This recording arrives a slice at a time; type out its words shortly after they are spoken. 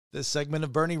This segment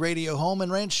of Boerne Radio Home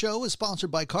and Ranch Show is sponsored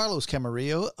by Carlos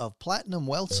Camarillo of Platinum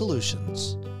Wealth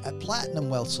Solutions. At Platinum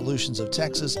Wealth Solutions of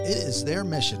Texas, it is their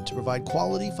mission to provide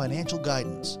quality financial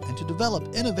guidance and to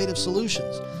develop innovative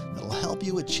solutions that will help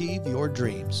you achieve your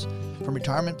dreams. From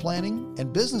retirement planning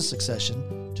and business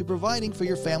succession to providing for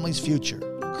your family's future,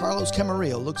 Carlos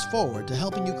Camarillo looks forward to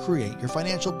helping you create your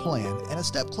financial plan and a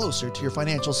step closer to your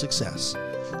financial success.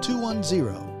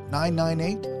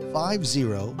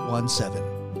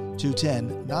 210-998-5017.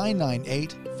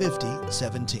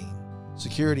 210-998-5017.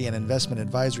 Security and investment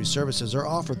advisory services are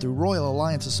offered through Royal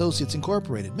Alliance Associates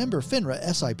Incorporated, member FINRA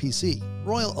SIPC.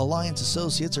 Royal Alliance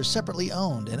Associates are separately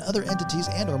owned, and other entities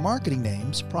and or marketing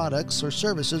names, products, or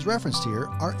services referenced here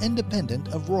are independent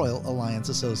of Royal Alliance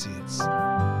Associates. Rise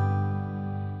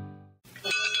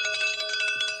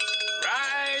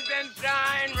and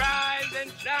shine, rise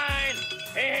and shine.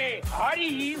 Hey,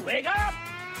 Hardy, wake up.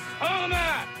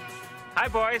 Homer. Hi,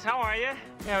 boys. How are you?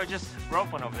 Yeah, we're just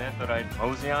roping over there. Thought I'd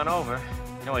mosey on over.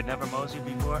 You know, I'd never moseyed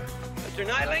before. Mr.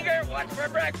 Neidlinger, what's for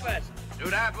breakfast?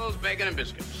 Stewed apples, bacon, and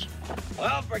biscuits.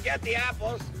 Well, forget the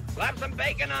apples. Slap some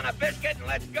bacon on a biscuit and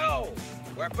let's go.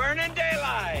 We're burning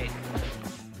daylight.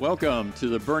 Welcome to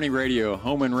the Boerne Radio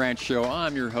Home and Ranch Show.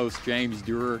 I'm your host, James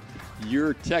Duerr,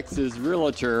 your Texas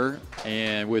realtor,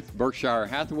 and with Berkshire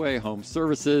Hathaway Home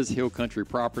Services, Hill Country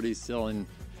Properties, selling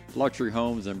luxury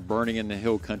homes and burning in the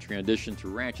hill country, in addition to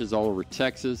ranches all over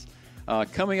Texas.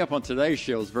 Coming up on today's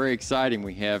show is very exciting.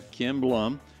 We have Kim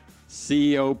Blohm,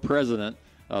 CEO, President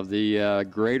of the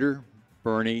Greater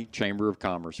Boerne Chamber of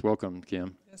Commerce. Welcome,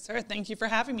 Kim. Yes, sir. Thank you for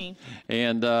having me.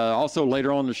 And also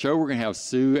later on in the show, we're going to have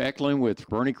Sue Ecklin with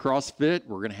Boerne CrossFit.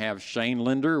 We're going to have Shane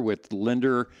Lindner with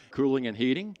Lindner Cooling and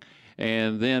Heating.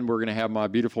 And then we're going to have my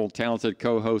beautiful, talented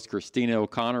co-host, Christina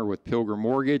O'Connor with Pilgrim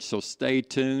Morgan. So stay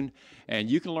tuned, and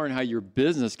you can learn how your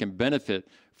business can benefit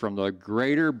from the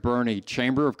Greater Boerne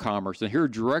Chamber of Commerce and hear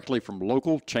directly from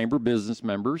local chamber business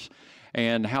members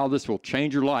and how this will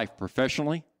change your life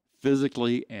professionally,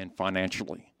 physically, and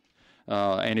financially.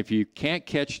 And if you can't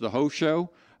catch the whole show,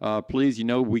 please, you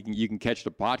can catch the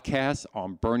podcast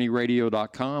on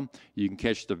BoerneRadio.com. You can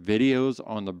catch the videos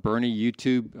on the Boerne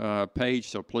YouTube page,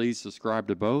 so please subscribe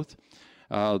to both.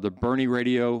 The Boerne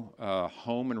Radio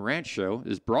Home and Ranch Show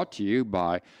is brought to you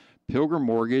by Pilgrim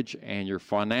Mortgage and your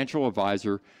financial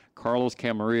advisor, Carlos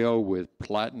Camarillo with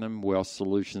Platinum Wealth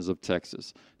Solutions of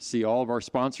Texas. See all of our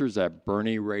sponsors at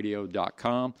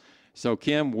BoerneRadio.com. So,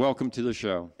 Kim, welcome to the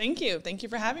show. Thank you. Thank you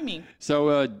for having me.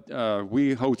 So,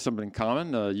 we hold something in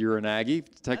common. You're an Aggie,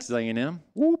 Texas A&M.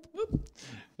 Whoop. Whoop.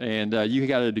 And you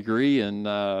got a degree in,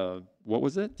 what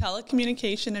was it?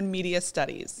 Telecommunication and Media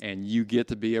Studies. And you get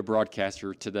to be a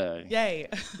broadcaster today. Yay.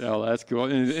 Oh, that's cool.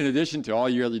 In addition to all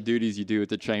your other duties you do at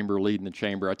the chamber, leading the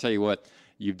chamber, I tell you what,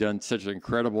 you've done such an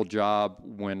incredible job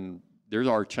when there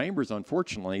are chambers,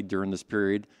 unfortunately, during this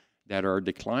period that are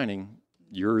declining.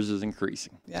 Yours is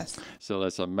increasing. Yes. So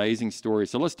that's an amazing story.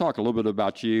 So let's talk a little bit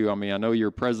about you. I mean, I know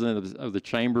you're president of the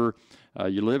chamber.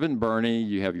 You live in Boerne.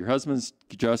 You have your husband,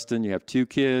 Justin. You have 2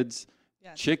 kids,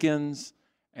 yes, chickens,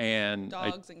 and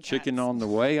dogs and chicken cats on the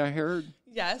way, I heard.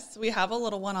 Yes, we have a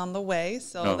little one on the way,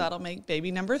 so that'll make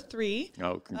baby number 3.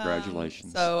 Oh,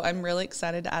 congratulations. So I'm really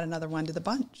excited to add another one to the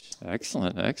bunch.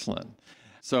 Excellent, excellent.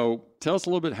 So tell us a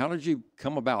little bit, how did you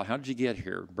come about? How did you get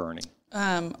here, Boerne?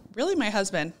 Really my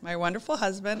husband, my wonderful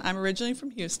husband. I'm originally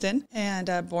from Houston and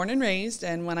born and raised.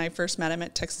 And when I first met him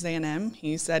at Texas A&M,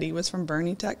 he said he was from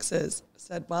Boerne, Texas. I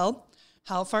said, well,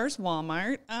 how far is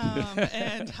Walmart?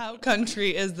 And how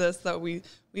country is this that we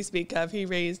speak of? He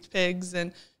raised pigs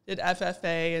and did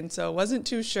FFA, and so wasn't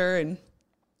too sure. And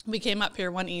we came up here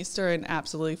one Easter and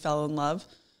absolutely fell in love.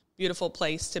 Beautiful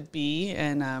place to be.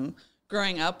 And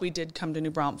growing up, we did come to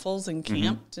New Braunfels and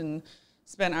camped and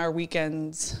spent our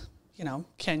weekends, you know,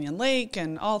 Canyon Lake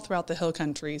and all throughout the hill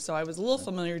country. So I was a little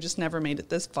familiar, just never made it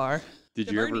this far.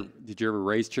 Did you ever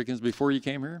raise chickens before you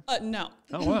came here? No.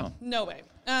 Oh, wow. No way.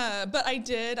 But I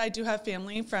do have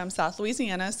family from South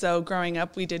Louisiana. So growing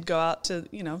up, we did go out to,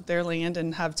 you know, their land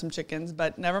and have some chickens,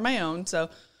 but never my own. So,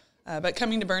 but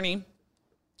coming to Boerne,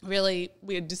 really,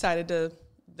 we had decided to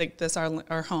make this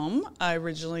our home.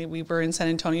 We were in San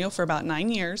Antonio for about 9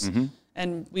 years,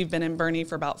 and we've been in Boerne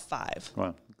for about 5.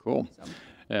 Wow, cool. So.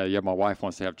 Yeah, my wife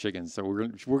wants to have chickens, so we're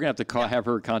gonna have to have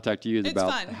her contact you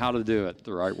about how to do it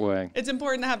the right way. It's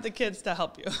important to have the kids to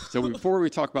help you. So before we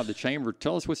talk about the chamber,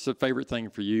 tell us what's the favorite thing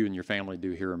for you and your family to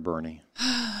do here in Boerne.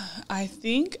 I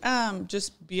think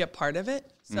just be a part of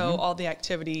it. So all the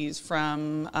activities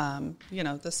from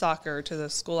the soccer to the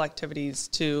school activities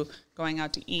to going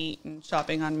out to eat and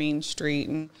shopping on Main Street,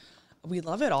 and we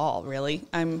love it all. Really,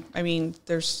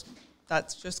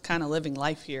 that's just kind of living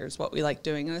life here is what we like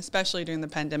doing. And especially during the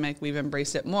pandemic, we've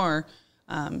embraced it more.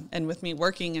 And with me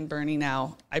working in Boerne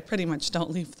now, I pretty much don't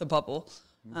leave the bubble.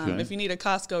 If you need a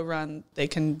Costco run, they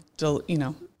can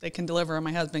deliver, or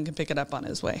my husband can pick it up on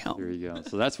his way home. There you go.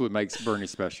 So that's what makes Boerne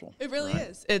special. It really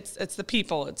is. It's the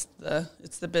people, it's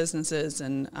the businesses,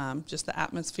 and just the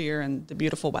atmosphere and the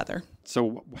beautiful weather.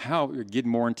 So how getting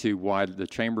more into why the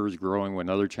chamber is growing when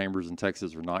other chambers in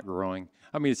Texas are not growing?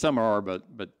 I mean, some are, but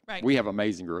Right. we have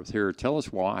amazing growth here. Tell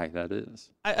us why that is.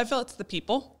 I feel it's the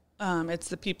people. It's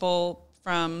the people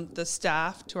from the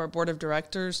staff to our board of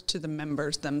directors to the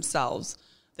members themselves.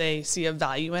 They see a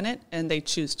value in it, and they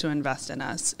choose to invest in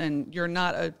us. And you're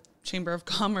not a chamber of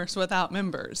commerce without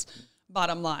members,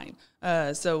 bottom line.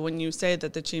 So when you say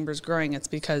that the chamber's growing, it's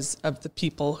because of the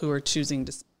people who are choosing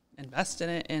to invest in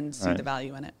it and see the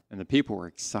value in it. And the people are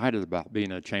excited about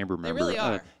being a chamber member. They really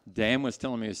are. Dan was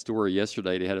telling me a story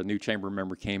yesterday. They had a new chamber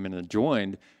member came in and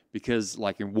joined because,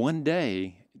 like, in one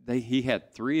day, he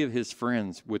had 3 of his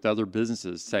friends with other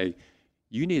businesses say,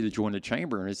 you need to join the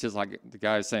chamber. And it's just like the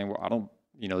guy is saying, well, I don't,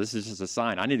 this is just a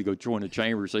sign. I need to go join the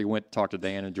chamber. So he went to talk to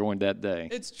Dan and joined that day.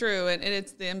 It's true. And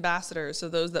it's the ambassadors. So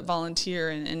those that volunteer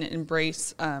and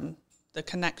embrace the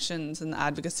connections and the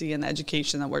advocacy and the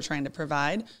education that we're trying to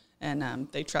provide.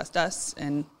 And they trust us,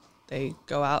 and they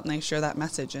go out and they share that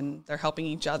message, and they're helping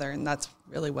each other. And that's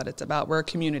really what it's about. We're a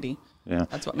community. Yeah.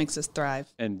 That's what makes us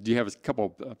thrive. And do you have a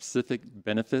couple of specific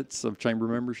benefits of chamber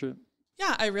membership?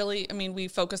 Yeah, we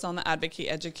focus on the advocate,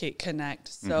 educate, connect.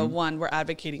 So one, we're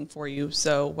advocating for you.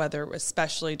 So whether,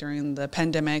 especially during the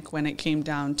pandemic, when it came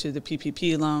down to the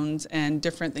PPP loans and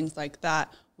different things like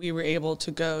that, we were able to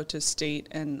go to state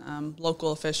and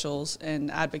local officials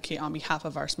and advocate on behalf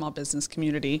of our small business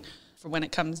community. For when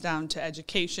it comes down to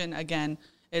education, again,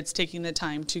 it's taking the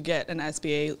time to get an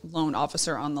SBA loan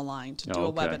officer on the line to do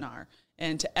a webinar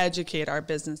and to educate our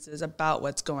businesses about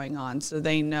what's going on, so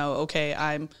they know, okay,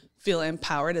 I feel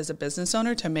empowered as a business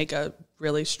owner to make a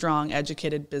really strong,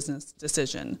 educated business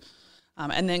decision.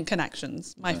 And then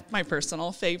connections. My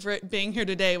personal favorite, being here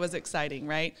today was exciting,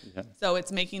 right? Yeah. So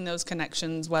it's making those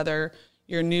connections, whether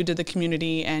you're new to the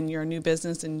community and you're a new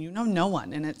business and you know no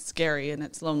one, and it's scary and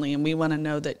it's lonely, and we want to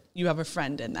know that you have a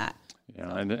friend in that.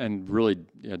 Yeah, and really,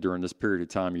 during this period of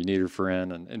time, you need a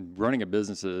friend, and running a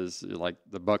business is like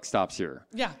the buck stops here.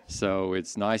 Yeah. So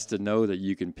it's nice to know that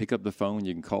you can pick up the phone,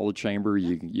 you can call the chamber,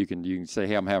 you can say,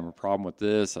 hey, I'm having a problem with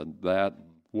this and that.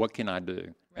 What can I do?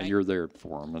 Right. And you're there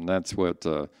for them, and that's what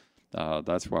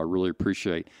I really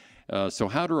appreciate. So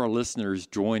how do our listeners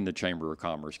join the Chamber of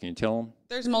Commerce? Can you tell them?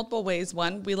 There's multiple ways.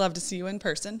 One, we love to see you in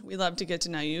person. We love to get to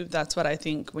know you. That's what I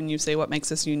think when you say what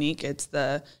makes us unique. It's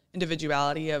the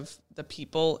individuality of the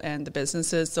people and the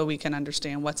businesses, so we can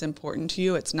understand what's important to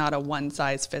you. It's not a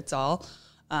one-size-fits-all.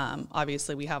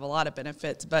 Obviously, we have a lot of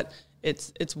benefits, but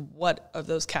it's what of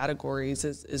those categories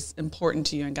is important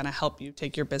to you and going to help you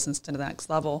take your business to the next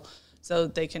level. So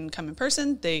they can come in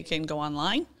person, they can go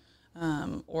online,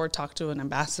 or talk to an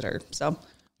ambassador. So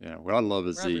yeah, what I love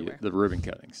is the ribbon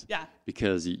cuttings. Yeah,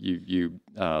 because you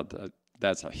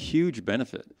that's a huge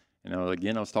benefit.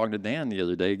 Again, I was talking to Dan the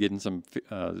other day, getting some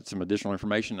additional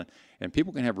information, and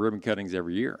people can have ribbon cuttings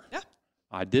every year. Yeah,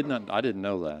 I didn't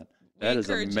know that. That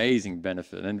is an amazing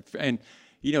benefit, and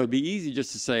it'd be easy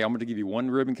just to say I'm going to give you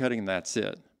one ribbon cutting and that's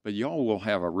it. But y'all will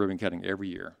have a ribbon cutting every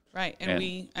year. Right. And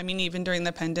even during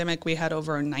the pandemic, we had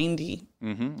over 90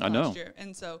 I know. last year.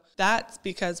 And so that's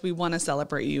because we want to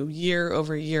celebrate you year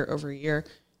over year over year.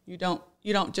 You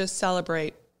don't just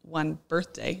celebrate one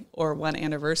birthday or one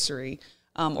anniversary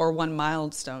or one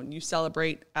milestone. You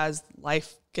celebrate as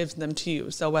life gives them to you.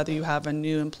 So whether you have a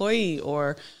new employee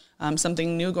or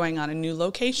something new going on, a new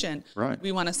location, right,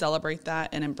 we want to celebrate that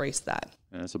and embrace that.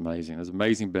 And that's amazing. It's an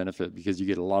amazing benefit because you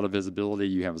get a lot of visibility.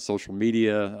 You have a social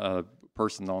media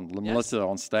person Melissa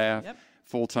on staff,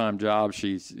 full-time job.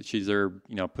 She's there,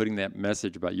 putting that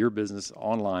message about your business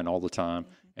online all the time,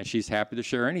 and she's happy to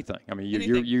share anything. I mean,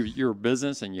 you're a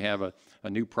business and you have a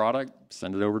new product,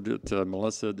 send it over to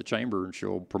Melissa at the chamber and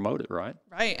she'll promote it, right?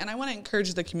 Right, and I want to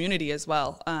encourage the community as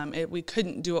well. We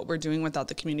couldn't do what we're doing without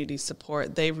the community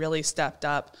support. They really stepped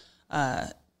up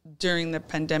during the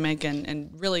pandemic and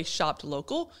really shopped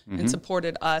local and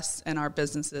supported us and our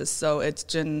businesses. So it's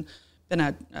been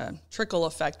a trickle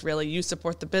effect, really. You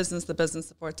support the business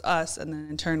supports us, and then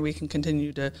in turn we can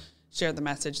continue to share the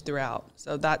message throughout.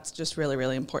 So that's just really,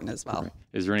 really important as well. Right.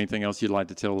 Is there anything else you'd like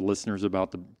to tell the listeners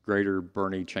about the Greater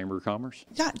Boerne Chamber of Commerce?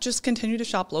 Yeah, just continue to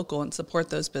shop local and support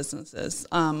those businesses.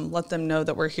 Let them know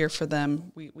that we're here for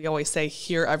them. We always say,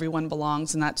 here everyone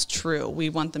belongs, and that's true. We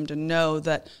want them to know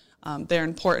that they're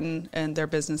important and their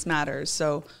business matters.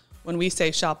 So when we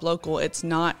say shop local, it's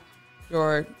not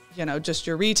your, just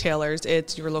your retailers.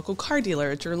 It's your local car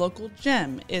dealer. It's your local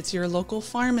gym. It's your local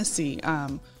pharmacy.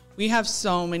 We have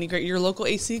so many great, your local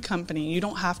AC company. You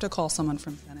don't have to call someone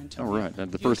from San Antonio. Oh, right. And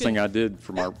the first thing I did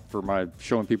for my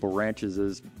showing people ranches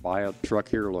is buy a truck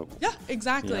here local. Yeah,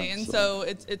 exactly. Yeah, and so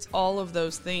it's all of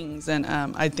those things. And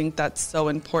I think that's so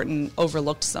important,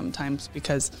 overlooked sometimes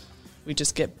because we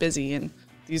just get busy. And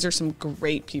these are some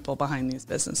great people behind these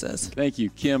businesses. Thank you,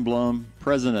 Kim Blohm,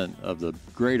 president of the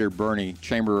Greater Boerne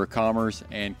Chamber of Commerce.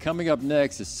 And coming up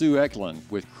next is Sue Ecklin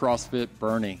with CrossFit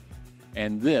Boerne.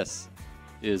 And this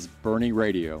is Boerne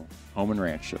Radio, Home and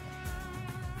Ranch Show.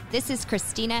 This is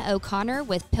Christina O'Connor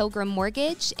with Pilgrim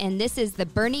Mortgage, and this is the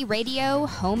Boerne Radio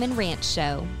Home and Ranch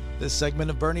Show. This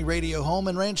segment of Boerne Radio Home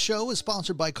and Ranch Show is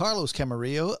sponsored by Carlos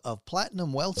Camarillo of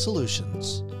Platinum Wealth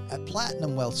Solutions. At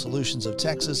Platinum Wealth Solutions of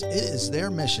Texas, it is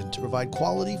their mission to provide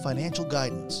quality financial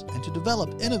guidance and to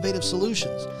develop innovative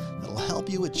solutions that will help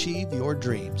you achieve your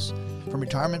dreams. From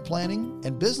retirement planning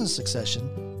and business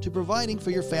succession to providing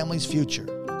for your family's future,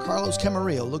 Carlos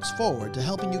Camarillo looks forward to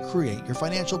helping you create your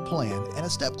financial plan and a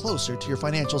step closer to your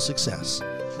financial success.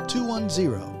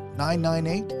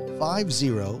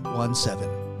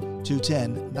 210-998-5017.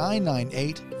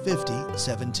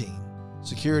 210-998-5017.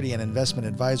 Security and investment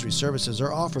advisory services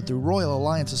are offered through Royal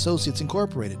Alliance Associates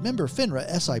Incorporated, member FINRA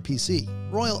SIPC.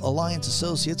 Royal Alliance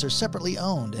Associates are separately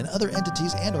owned, and other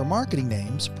entities and/or marketing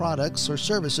names, products, or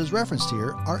services referenced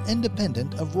here are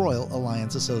independent of Royal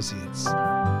Alliance Associates.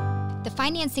 The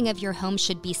financing of your home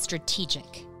should be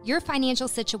strategic. Your financial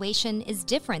situation is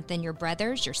different than your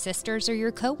brothers, your sisters, or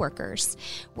your coworkers.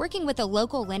 Working with a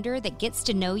local lender that gets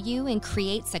to know you and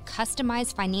creates a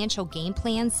customized financial game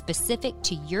plan specific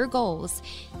to your goals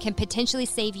can potentially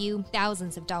save you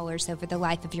thousands of dollars over the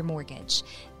life of your mortgage.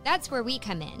 That's where we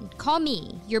come in. Call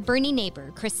me, your Boerne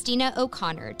neighbor, Christina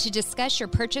O'Connor, to discuss your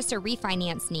purchase or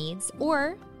refinance needs,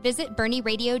 or visit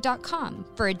BoerneRadio.com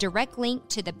for a direct link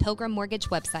to the Pilgrim Mortgage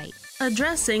website.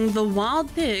 Addressing the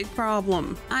wild pig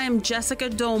problem. I am Jessica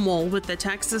Domel with the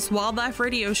Texas Wildlife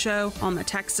Radio Show on the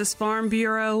Texas Farm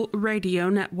Bureau Radio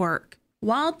Network.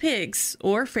 Wild pigs,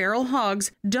 or feral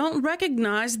hogs, don't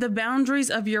recognize the boundaries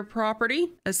of your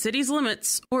property, a city's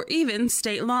limits, or even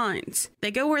state lines. They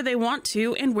go where they want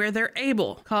to and where they're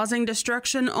able, causing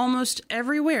destruction almost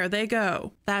everywhere they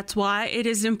go. That's why it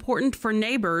is important for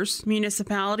neighbors,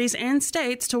 municipalities, and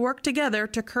states to work together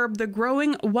to curb the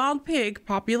growing wild pig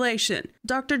population.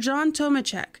 Dr. John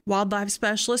Tomachek, wildlife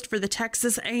specialist for the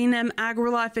Texas A&M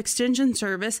AgriLife Extension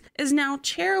Service, is now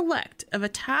chair-elect of a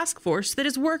task force that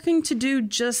is working to do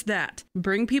just that,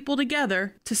 bring people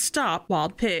together to stop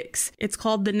wild pigs. It's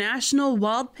called the National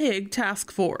Wild Pig Task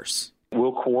Force.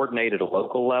 We'll coordinate at a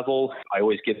local level. I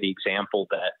always give the example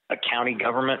that a county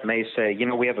government may say,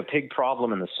 we have a pig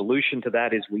problem, and the solution to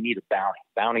that is we need a bounty.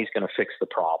 Bounty's going to fix the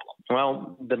problem.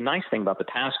 Well, the nice thing about the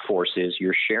task force is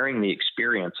you're sharing the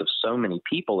experience of so many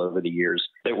people over the years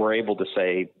that we're able to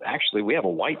say, actually, we have a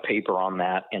white paper on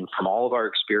that, and from all of our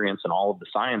experience and all of the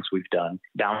science we've done,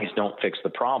 bounties don't fix the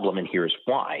problem, and here's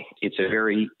why. It's a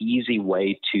very easy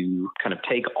way to kind of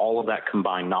take all of that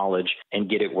combined knowledge and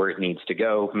get it where it needs to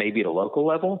go, maybe at a local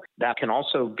level. That can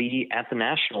also be at the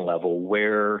national level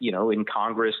where, in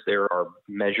Congress, there are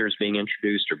measures being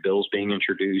introduced or bills being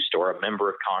introduced, or a member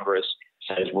of Congress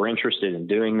says, we're interested in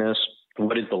doing this.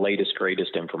 What is the latest,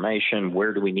 greatest information?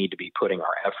 Where do we need to be putting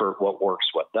our effort? What works,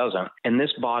 what doesn't? And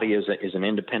this body is an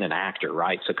independent actor,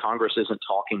 right? So Congress isn't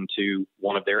talking to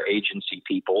one of their agency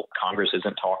people. Congress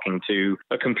isn't talking to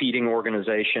a competing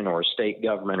organization or a state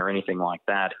government or anything like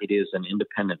that. It is an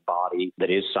independent body that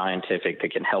is scientific,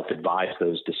 that can help advise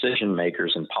those decision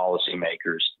makers and policy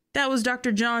makers. That was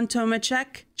Dr. John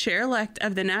Tomachek, chair-elect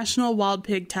of the National Wild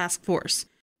Pig Task Force.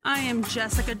 I am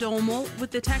Jessica Domel with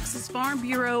the Texas Farm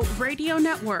Bureau Radio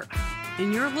Network,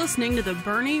 and you're listening to the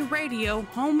Boerne Radio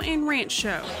Home and Ranch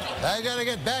Show. I gotta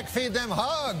get back, feed them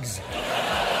hogs.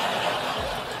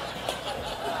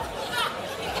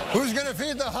 Who's gonna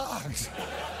feed the hogs?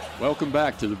 Welcome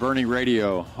back to the Boerne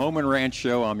Radio Home and Ranch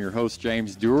Show. I'm your host,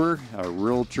 James Duerr, a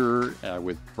realtor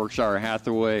with Berkshire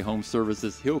Hathaway Home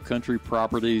Services, Hill Country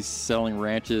Properties, selling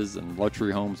ranches and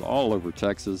luxury homes all over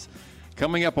Texas.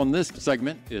 Coming up on this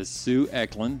segment is Sue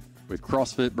Ecklin with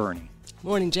CrossFit Boerne.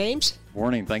 Morning, James.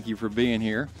 Morning. Thank you for being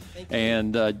here. Thank you.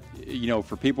 And,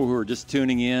 for people who are just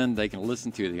tuning in, they can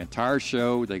listen to the entire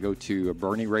show. They go to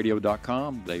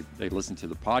BoerneRadio.com. They listen to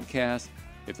the podcast.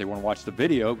 If they want to watch the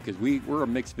video, because we're a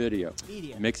mixed video.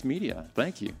 Mixed media.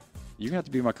 Thank you. You have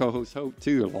to be my co-host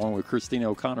too, along with Christina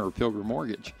O'Connor of Pilgrim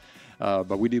Mortgage.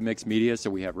 But we do mixed media,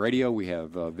 so we have radio, we have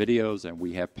videos, and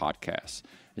we have podcasts.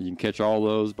 And you can catch all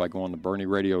those by going to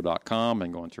BoerneRadio.com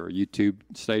and going to our YouTube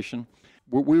station.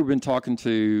 We've been talking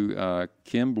to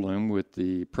Kim Blohm with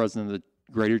the president of the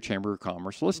Greater Chamber of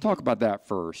Commerce. So let's talk about that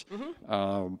first.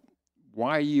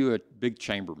 Why are you a big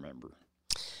chamber member?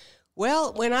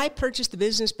 Well, when I purchased the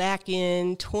business back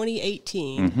in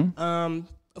 2018,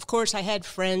 of course, I had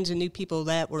friends and knew people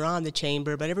that were on the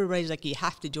chamber, but everybody's like, you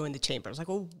have to join the chamber. I was like,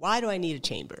 well, why do I need a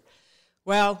chamber?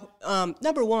 Well,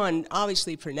 number one,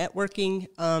 obviously for networking,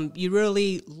 you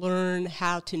really learn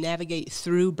how to navigate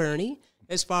through Boerne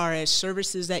as far as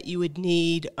services that you would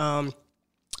need,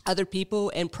 other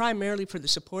people, and primarily for the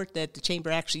support that the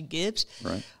chamber actually gives.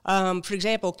 Right. For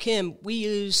example, Kim, we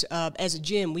use, as a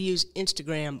gym, we use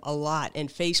Instagram a lot and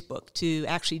Facebook to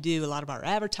actually do a lot of our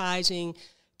advertising,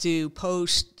 to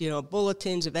post,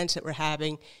 bulletins, events that we're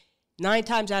having. 9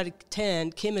 times out of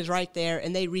 10, Kim is right there,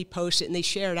 and they repost it, and they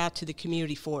share it out to the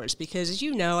community for us. Because, as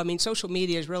you know, social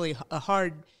media is really a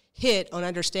hard hit on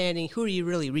understanding who are you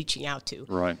really reaching out to.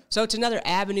 Right. So it's another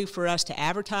avenue for us to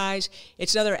advertise.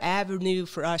 It's another avenue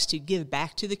for us to give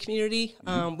back to the community.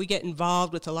 We get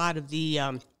involved with a lot of the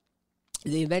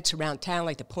events around town,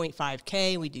 like the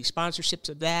 0.5K. We do sponsorships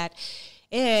of that.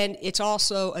 And it's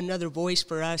also another voice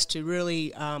for us to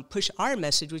really push our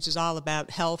message, which is all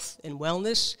about health and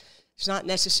wellness. It's not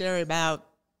necessarily about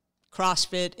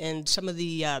CrossFit and some of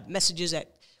the messages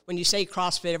that when you say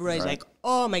CrossFit, everybody's like,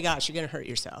 oh my gosh, you're going to hurt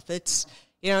yourself. It's,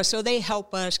 so they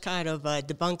help us kind of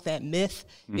debunk that myth,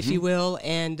 if you will.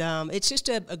 And it's just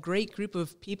a great group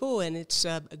of people, and it's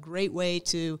a great way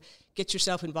to get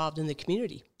yourself involved in the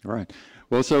community. Right.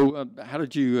 Well, so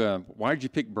why did you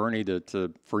pick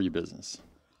Boerne for your business?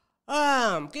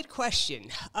 Good question.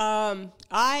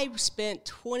 I spent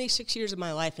 26 years of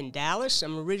my life in Dallas.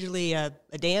 I'm originally a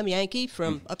damn Yankee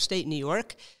from upstate New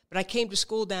York, but I came to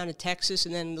school down in Texas,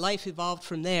 and then life evolved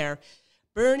from there.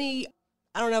 Boerne,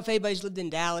 I don't know if anybody's lived in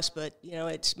Dallas, but,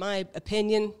 it's my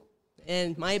opinion,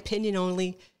 and my opinion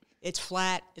only. It's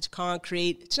flat, it's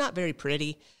concrete, it's not very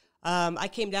pretty. I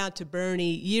came down to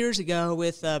Boerne years ago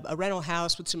with a rental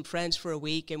house with some friends for a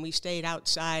week, and we stayed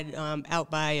outside,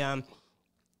 out by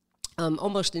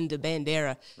almost into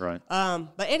Bandera. Right.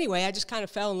 But anyway, I just kind of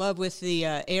fell in love with the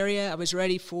area. I was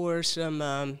ready for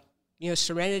some,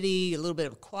 serenity, a little bit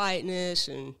of quietness,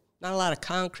 and not a lot of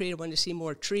concrete. I wanted to see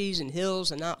more trees and hills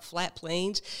and not flat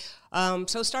plains.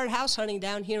 So started house hunting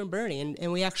down here in Boerne,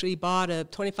 and we actually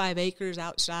bought 25 acres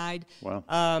outside.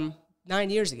 Wow.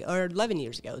 9 years ago, or 11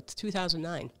 years ago. It's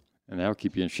 2009. And that'll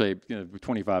keep you in shape,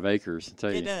 25 acres, I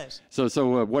tell you. It does.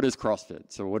 So what is CrossFit?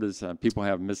 So what is, people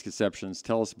have misconceptions.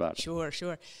 Tell us about it. Sure.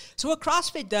 So what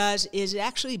CrossFit does is it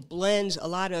actually blends a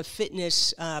lot of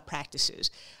fitness practices.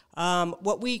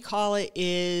 What we call it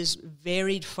is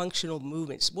varied functional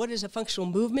movements. What is a functional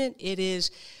movement? It is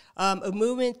a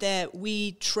movement that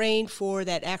we train for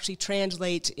that actually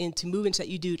translates into movements that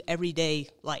you do in everyday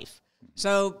life.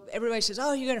 So everybody says,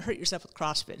 oh, you're going to hurt yourself with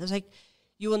CrossFit. I was like,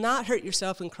 you will not hurt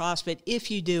yourself in CrossFit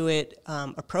if you do it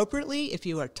appropriately, if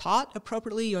you are taught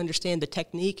appropriately, you understand the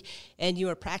technique, and you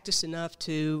are practiced enough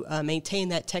to maintain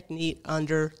that technique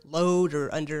under load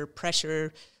or under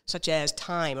pressure, such as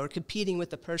time or competing with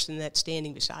the person that's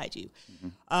standing beside you.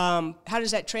 How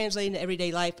does that translate into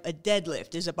everyday life? A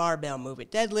deadlift is a barbell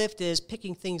movement. Deadlift is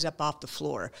picking things up off the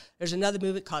floor. There's another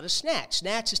movement called a snatch.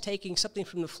 Snatch is taking something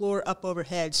from the floor up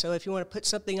overhead. So if you want to put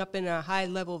something up in a high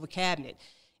level of a cabinet,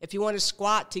 if you want to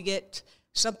squat to get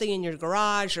something in your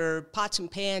garage or pots and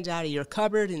pans out of your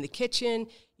cupboard in the kitchen,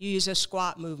 you use a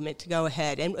squat movement to go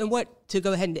ahead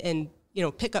and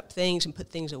pick up things and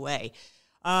put things away.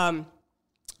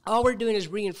 All we're doing is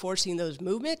reinforcing those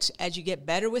movements. As you get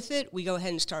better with it, we go ahead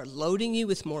and start loading you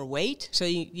with more weight so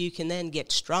you can then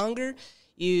get stronger.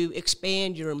 You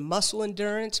expand your muscle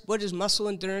endurance. What is muscle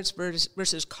endurance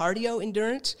versus cardio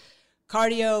endurance?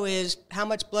 Cardio is how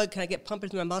much blood can I get pumping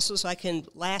through my muscles so I can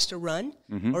last a run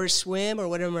or a swim or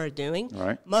whatever I'm doing.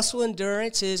 Right. Muscle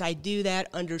endurance is I do that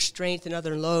under strength and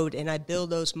under load, and I build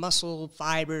those muscle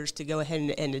fibers to go ahead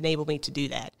and enable me to do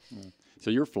that. So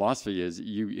your philosophy is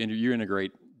you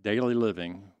integrate daily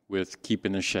living with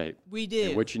keeping in shape. We do.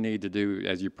 And what you need to do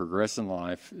as you progress in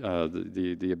life,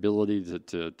 the ability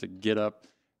to get up.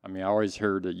 I mean, I always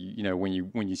heard that when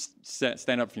you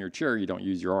stand up from your chair, you don't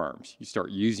use your arms. You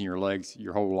start using your legs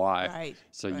your whole life, right,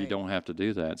 so you don't have to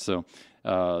do that. So,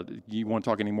 you want to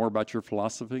talk any more about your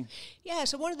philosophy? Yeah.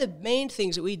 So one of the main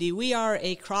things that we do, we are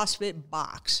a CrossFit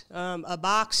box. A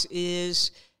box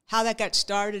is How that got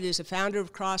started is the founder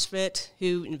of CrossFit,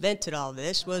 who invented all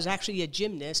this, was actually a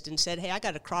gymnast and said, hey, I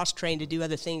got to cross-train to do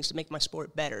other things to make my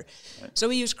sport better. Right. So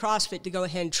we use CrossFit to go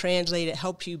ahead and translate it,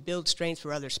 help you build strength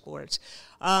for other sports.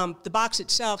 The box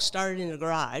itself started in a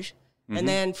garage. Mm-hmm. And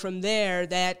then from there,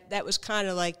 that was kind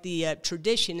of like the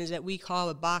tradition is that we call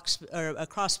a box or a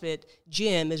CrossFit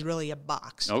gym is really a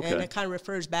box. Okay. And it kind of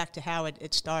refers back to how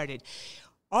it started.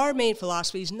 Our main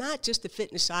philosophy is not just the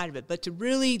fitness side of it, but to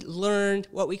really learn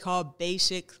what we call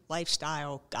basic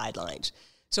lifestyle guidelines.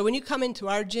 So when you come into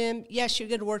our gym, yes, you're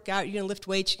going to work out, you're going to lift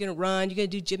weights, you're going to run, you're going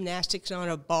to do gymnastics on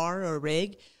a bar or a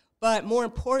rig. But more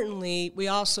importantly, we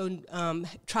also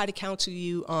try to counsel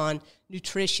you on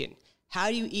nutrition. How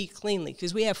do you eat cleanly?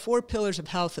 Because we have 4 pillars of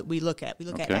health that we look at. We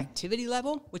look at activity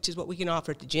level, which is what we can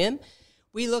offer at the gym.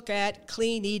 We look at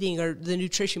clean eating or the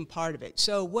nutrition part of it.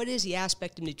 So what is the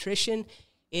aspect of nutrition?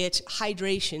 It's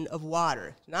hydration of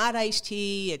water, not iced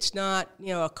tea. It's not,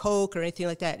 a Coke or anything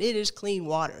like that. It is clean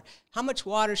water. How much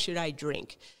water should I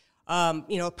drink,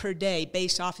 per day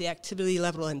based off the activity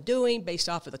level I'm doing, based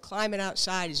off of the climate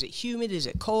outside? Is it humid? Is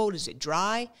it cold? Is it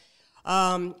dry?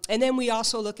 And then we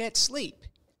also look at sleep.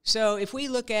 So if we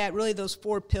look at really those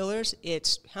 4 pillars,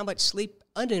 it's how much sleep,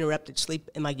 uninterrupted sleep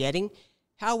am I getting?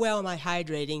 How well am I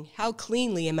hydrating? How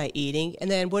cleanly am I eating? And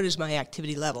then what is my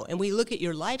activity level? And we look at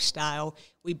your lifestyle.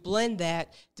 We blend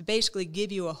that to basically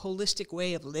give you a holistic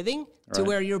way of living to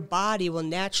where your body will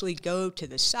naturally go to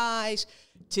the size,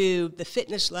 to the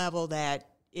fitness level that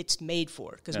it's made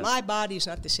for. Because my body is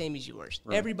not the same as yours.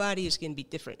 Right. Everybody is going to be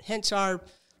different. Hence our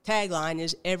tagline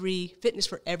is fitness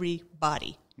for every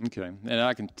body. Okay, and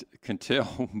I can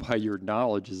tell by your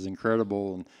knowledge is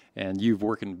incredible, and you've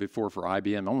worked before for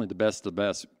IBM. Only the best of the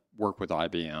best work with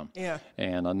IBM. Yeah.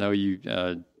 And I know you.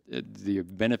 The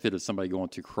benefit of somebody going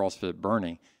to CrossFit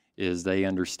Boerne is they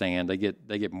understand they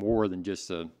get more than just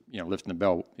lifting the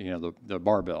belt, the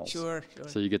barbells. Sure.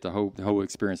 So you get the whole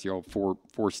experience, the whole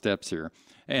four steps here.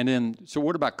 And then, so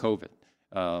what about COVID?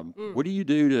 What do you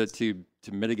do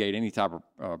to mitigate any type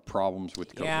of problems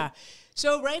with COVID? Yeah.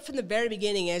 So right from the very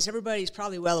beginning, as everybody's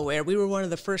probably well aware, we were one of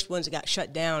the first ones that got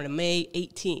shut down on March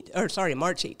 18th.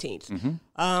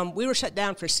 Mm-hmm. We were shut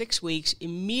down for 6 weeks.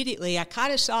 Immediately, I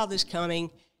kind of saw this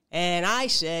coming, and I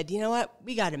said, you know what,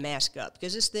 we got to mask up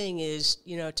because this thing is,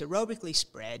 it's aerobically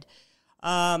spread.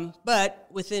 But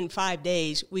within 5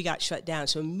 days, we got shut down.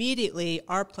 So immediately,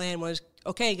 our plan was,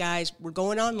 okay, guys, we're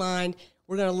going online.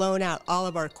 We're going to loan out all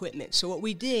of our equipment. So what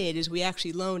we did is we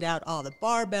actually loaned out all the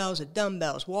barbells, the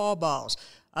dumbbells, wall balls.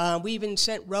 We even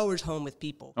sent rowers home with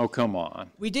people. Oh, come on.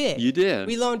 We did. You did?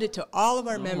 We loaned it to all of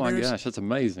our members. Oh, my gosh, that's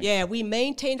amazing. Yeah, we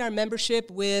maintained our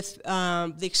membership with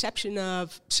the exception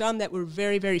of some that were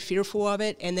very, very fearful of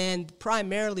it. And then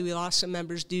primarily we lost some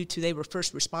members due to they were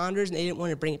first responders and they didn't want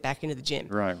to bring it back into the gym.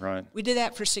 Right. We did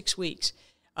that for 6 weeks.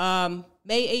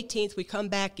 May 18th, we come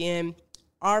back in.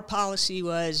 Our policy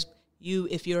was,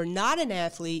 if you're not an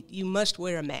athlete, you must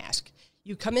wear a mask.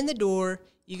 You come in the door,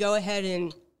 you go ahead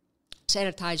and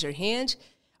sanitize your hands.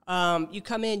 You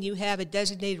come in, you have a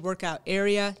designated workout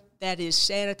area that is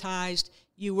sanitized.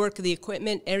 You work the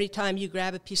equipment. Every time you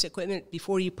grab a piece of equipment,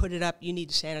 before you put it up, you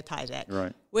need to sanitize that.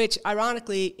 Right. Which,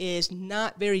 ironically, is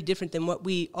not very different than what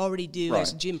we already do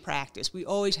as gym practice. We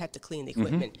always have to clean the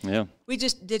equipment. Mm-hmm. Yeah. We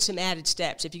just did some added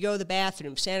steps. If you go to the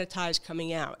bathroom, sanitize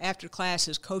coming out. After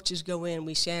classes, coaches go in,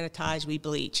 we sanitize, we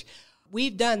bleach.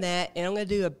 We've done that, and I'm going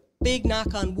to do a big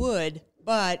knock on wood,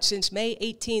 but since May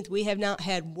 18th, we have not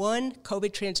had one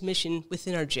COVID transmission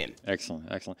within our gym. Excellent.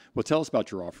 Well, tell us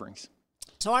about your offerings.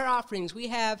 So our offerings, we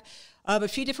have a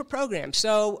few different programs.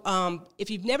 So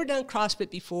if you've never done CrossFit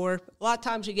before, a lot of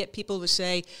times we get people to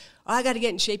say, I got to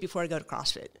get in shape before I go to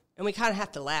CrossFit. And we kind of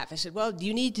have to laugh. I said, well, do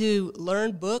you need to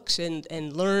learn books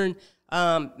and learn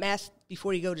math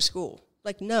before you go to school?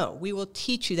 Like, no, we will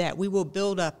teach you that. We will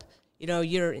build up,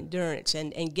 your endurance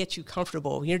and get you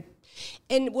comfortable.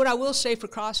 And what I will say for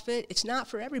CrossFit, it's not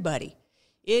for everybody.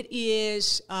 It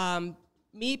is...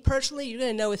 me personally, you're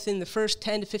going to know within the first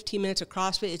 10 to 15 minutes of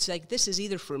CrossFit, it's like, this is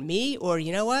either for me or,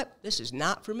 you know what, this is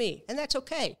not for me. And that's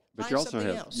okay. But you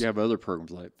also have other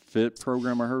programs like FIT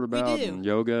program I heard about, and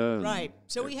yoga. Right.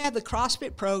 So we have the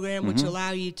CrossFit program, which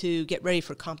allow you to get ready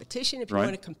for competition if you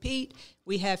want to compete.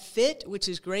 We have FIT, which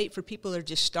is great for people that are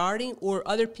just starting, or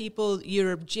other people,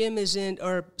 your gym isn't,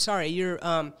 your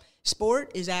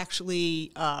sport is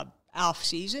actually off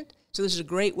season. So this is a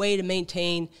great way to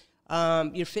maintain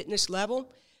your fitness level.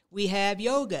 We have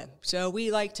yoga. So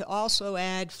we like to also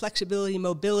add flexibility and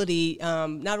mobility,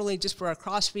 not only just for our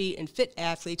CrossFit and fit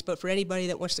athletes, but for anybody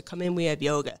that wants to come in, we have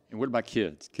yoga. And what about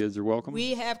kids? Kids are welcome?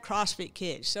 We have CrossFit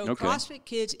Kids. So CrossFit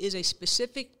Kids is a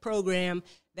specific program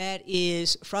that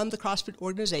is from the CrossFit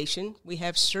organization. We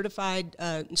have certified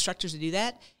instructors to do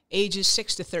that, ages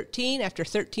 6 to 13. After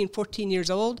 13, 14 years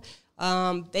old,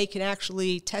 they can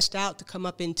actually test out to come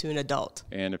up into an adult.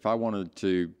 And if I wanted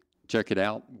to check it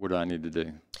out, what do I need to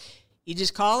do? You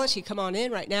just call us. You come on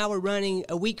in. Right now we're running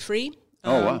a week free.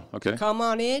 Oh, wow. Okay. Come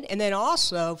on in. And then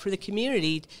also for the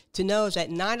community to know is at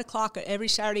 9 o'clock every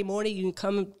Saturday morning, you can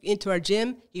come into our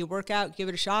gym, you work out, give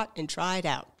it a shot, and try it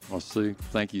out. Well, Sue,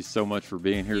 thank you so much for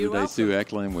being here You're today. welcome. Sue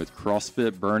Ecklin with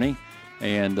CrossFit Boerne.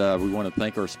 And we want to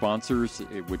thank our sponsors,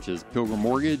 which is Pilgrim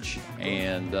Mortgage.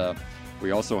 And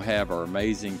we also have our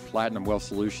amazing Platinum Wealth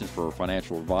Solutions for our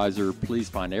financial advisor. Please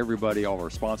find everybody, all of our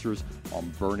sponsors, on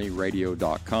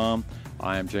BoerneRadio.com.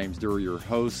 I am James Duerr, your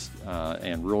host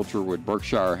and realtor with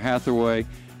Berkshire Hathaway.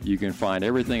 You can find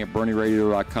everything at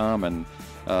BoerneRadio.com, and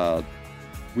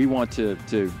we want to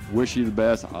wish you the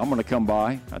best. I'm going to come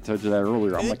by. I told you that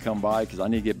earlier. I'm going to come by because I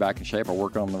need to get back in shape. I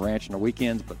work on the ranch on the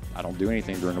weekends, but I don't do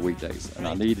anything during the weekdays, and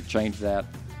I need to change that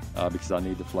because I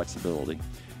need the flexibility.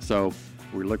 So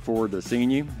we look forward to seeing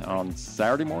you on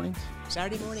Saturday mornings.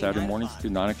 Saturday morning, 9 to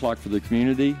 9 o'clock for the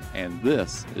community, and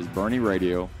this is Boerne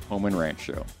Radio Home and Ranch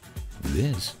Show.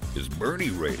 This is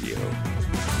Boerne Radio.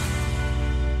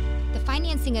 The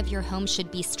financing of your home should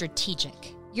be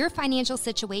strategic. Your financial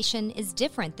situation is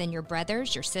different than your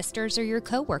brothers, your sisters, or your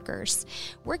coworkers.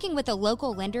 Working with a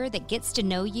local lender that gets to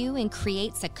know you and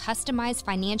creates a customized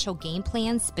financial game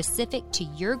plan specific to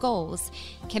your goals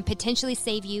can potentially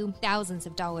save you thousands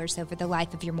of dollars over the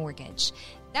life of your mortgage.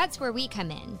 That's where we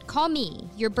come in. Call me,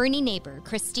 your Boerne neighbor,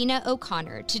 Christina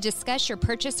O'Connor, to discuss your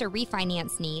purchase or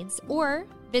refinance needs, or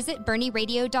visit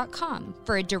BoerneRadio.com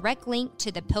for a direct link to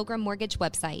the Pilgrim Mortgage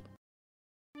website.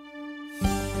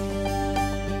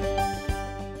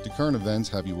 Do current events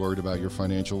have you worried about your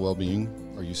financial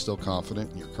well-being? Are you still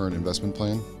confident in your current investment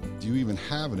plan? Do you even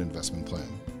have an investment plan?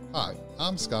 Hi,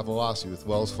 I'm Scott Velassi with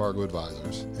Wells Fargo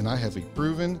Advisors, and I have a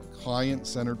proven,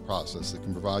 client-centered process that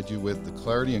can provide you with the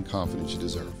clarity and confidence you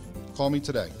deserve. Call me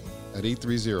today at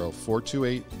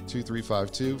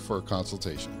 830-428-2352 for a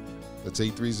consultation. That's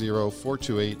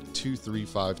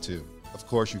 830-428-2352. Of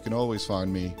course, you can always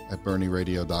find me at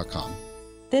BoerneRadio.com.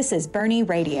 This is Boerne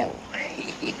Radio.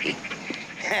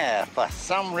 Yeah, for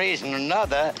some reason or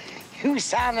another, you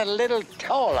sounded a little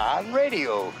taller on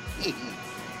radio.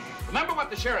 Remember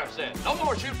what the sheriff said. No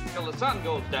more shooting till the sun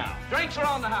goes down. Drinks are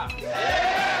on the house.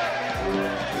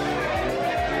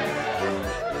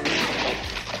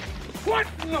 What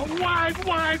in the wide,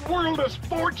 wide world of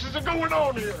sports is going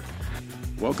on here?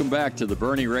 Welcome back to the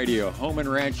Boerne Radio Home and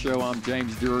Ranch Show. I'm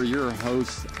James Duerr, your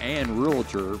host and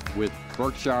realtor with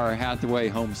Berkshire Hathaway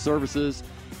Home Services.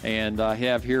 And I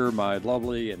have here my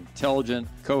lovely, intelligent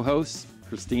co-host,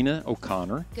 Christina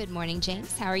O'Connor. Good morning,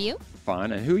 James. How are you?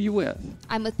 Fine. And who are you with?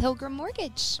 I'm with Pilgrim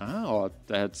Mortgage. Oh,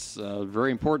 that's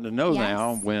very important to know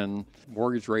now when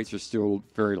mortgage rates are still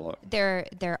very low.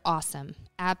 They're awesome.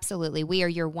 Absolutely. We are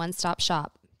your one-stop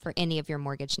shop for any of your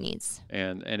mortgage needs.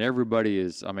 And everybody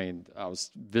is, I mean, I was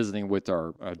visiting with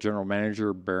our general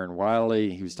manager, Baron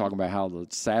Wiley. He was talking about how the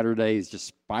Saturday is just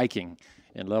spiking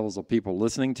in levels of people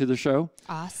listening to the show.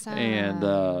 Awesome. And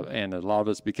a lot of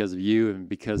it's because of you and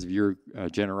because of your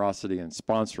generosity in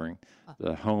sponsoring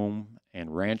the Home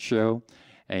and Ranch Show.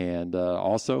 And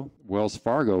also Wells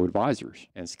Fargo Advisors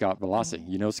and Scott Velassi.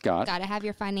 You know Scott. Got to have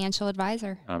your financial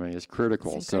advisor. I mean, it's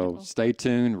critical. So stay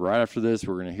tuned. Right after this,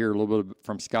 we're going to hear a little bit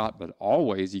from Scott. But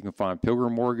always, you can find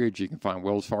Pilgrim Mortgage. You can find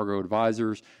Wells Fargo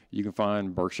Advisors. You can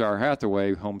find Berkshire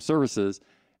Hathaway Home Services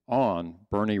on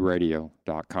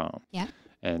BoerneRadio.com. Yeah.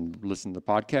 And listen to the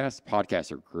podcast.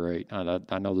 Podcasts are great.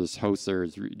 I know this host there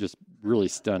is just really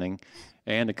stunning.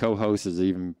 And the co-host is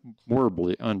even more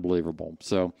unbelievable.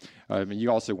 So, I mean, you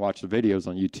also watch the videos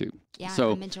on YouTube. Yeah,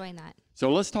 so, I'm enjoying that.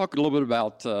 So let's talk a little bit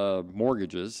about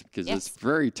mortgages because it's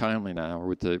very timely now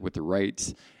with the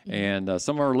rates. Mm-hmm. And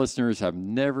some of our listeners have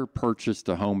never purchased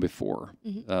a home before.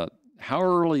 Mm-hmm. How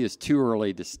early is too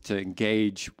early to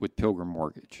engage with Pilgrim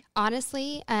Mortgage?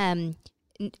 Honestly,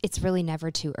 it's really never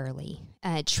too early.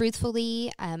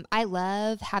 Truthfully, I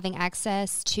love having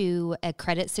access to a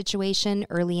credit situation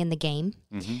early in the game.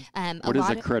 Mm-hmm. What is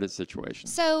a credit situation?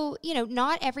 So,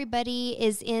 not everybody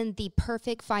is in the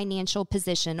perfect financial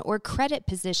position or credit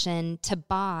position to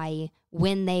buy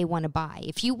when they want to buy.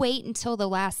 If you wait until the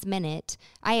last minute,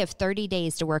 I have 30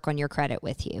 days to work on your credit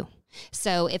with you.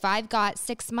 So if I've got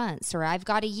 6 months or I've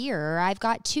got a year or I've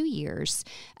got 2 years,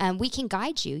 we can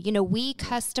guide you. You know, we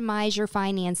customize your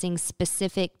financing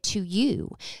specific to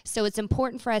you. So it's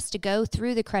important for us to go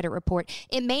through the credit report.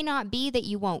 It may not be that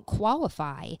you won't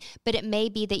qualify, but it may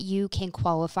be that you can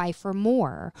qualify for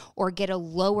more or get a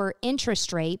lower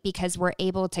interest rate because we're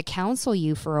able to counsel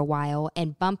you for a while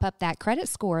and bump up that credit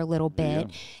score a little bit.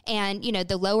 Yeah. And, you know,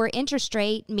 the lower interest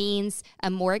rate means a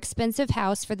more expensive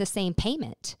house for the same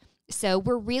payment. So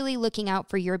we're really looking out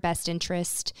for your best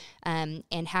interest and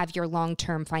have your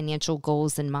long-term financial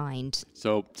goals in mind.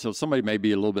 So somebody may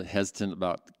be a little bit hesitant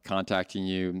about contacting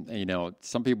you. You know,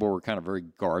 some people are kind of very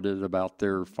guarded about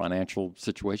their financial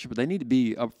situation, but they need to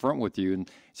be upfront with you. And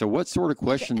so what sort of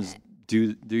questions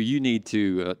do you need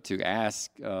to ask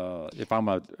if I'm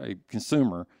a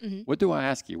consumer? Mm-hmm. What do I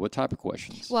ask you? What type of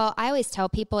questions? Well, I always tell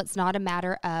people it's not a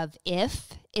matter of if,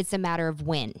 it's a matter of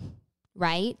when.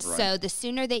 Right? So the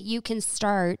sooner that you can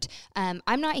start,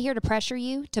 I'm not here to pressure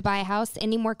you to buy a house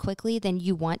any more quickly than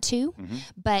you want to,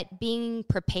 but being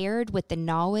prepared with the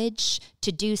knowledge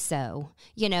to do so.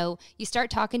 You know, you start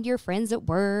talking to your friends at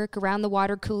work around the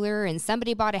water cooler and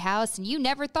somebody bought a house and you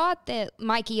never thought that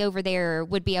Mikey over there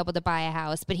would be able to buy a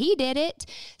house, but he did it.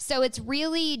 So it's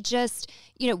really just,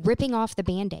 you know, ripping off the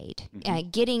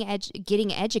Band-Aid,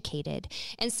 getting educated.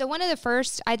 And so one of the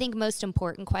first, I think most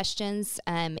important questions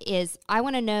is I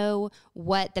want to know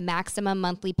what the maximum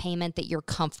monthly payment that you're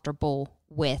comfortable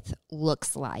with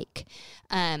looks like,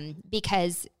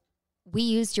 because we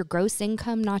use your gross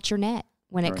income, not your net,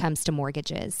 when it comes to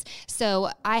mortgages. So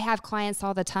I have clients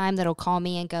all the time that'll call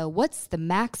me and go, what's the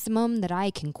maximum that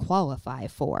I can qualify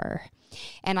for?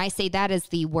 And I say that is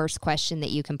the worst question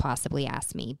that you can possibly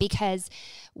ask me, because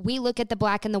we look at the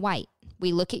black and the white.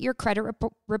 We look at your credit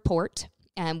report.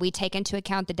 We take into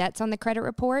account the debts on the credit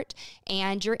report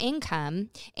and your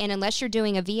income. And unless you're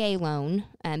doing a VA loan,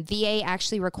 VA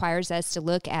actually requires us to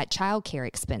look at child care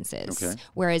expenses,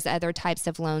 whereas other types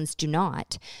of loans do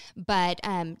not. But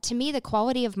to me, the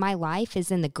quality of my life is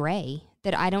in the gray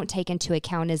that I don't take into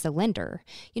account as a lender.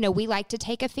 You know, we like to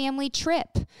take a family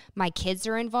trip. My kids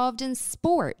are involved in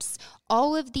sports.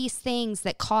 All of these things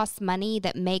that cost money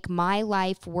that make my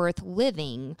life worth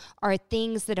living are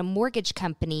things that a mortgage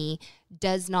company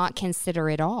does not consider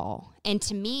at all. And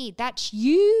to me, that's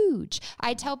huge.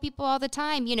 I tell people all the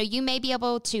time, you know, you may be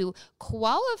able to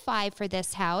qualify for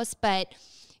this house, but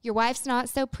your wife's not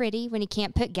so pretty when you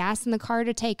can't put gas in the car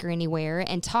to take her anywhere,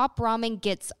 and top ramen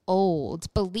gets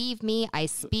old. Believe me, I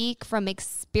speak from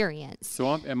experience.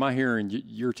 So am I hearing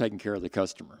you're taking care of the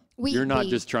customer? You're not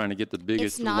just trying to get the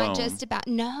biggest loan. It's not just about,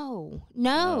 no,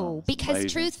 because amazing.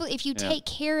 Truthfully, if you take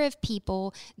care of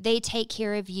people, they take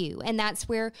care of you. And that's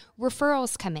where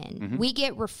referrals come in. Mm-hmm. We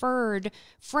get referred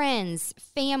friends,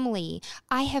 family.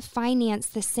 I have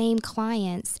financed the same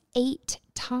clients 8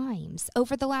 times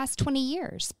over the last 20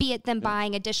 years, be it them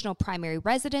buying additional primary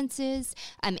residences,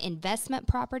 investment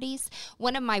properties.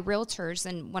 One of my realtors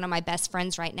and one of my best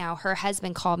friends right now, her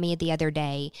husband called me the other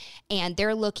day, and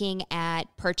they're looking at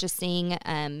purchasing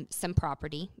some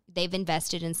property. They've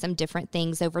invested in some different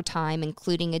things over time,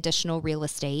 including additional real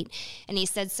estate. And he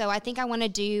said, so I think I want to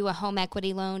do a home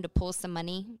equity loan to pull some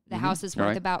money. The house is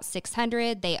worth about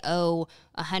 $600. They owe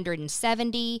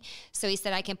 $170. So he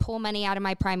said, I can pull money out of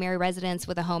my primary residence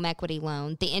with a home equity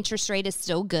loan. The interest rate is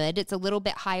still good. It's a little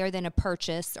bit higher than a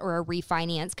purchase or a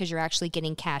refinance because you're actually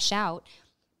getting cash out.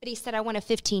 But he said, I want a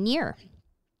 15-year.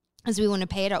 As we want to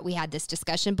pay it out. We had this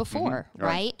discussion before,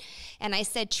 right? And I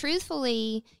said,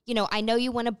 truthfully, you know, I know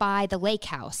you want to buy the lake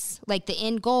house. Like the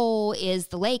end goal is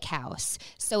the lake house.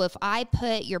 So if I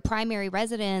put your primary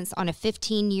residence on a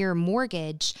 15-year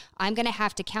mortgage, I'm going to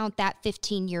have to count that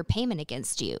 15-year payment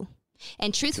against you.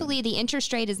 And truthfully, the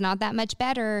interest rate is not that much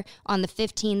better on the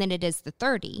 15 than it is the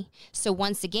 30. So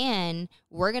once again,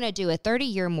 we're going to do a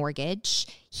 30-year mortgage.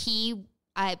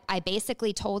 I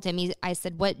basically told him, I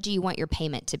said, what do you want your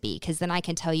payment to be? Because then I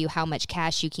can tell you how much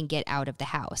cash you can get out of the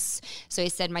house. So he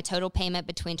said, my total payment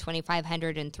between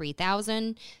 $2,500 and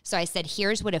 $3,000. So I said,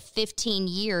 here's what a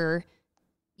 15-year,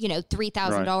 you know,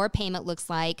 $3,000 payment looks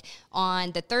like.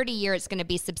 On the 30-year, it's going to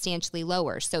be substantially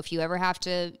lower. So if you ever have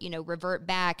to, you know, revert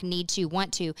back, need to,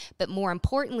 want to, but more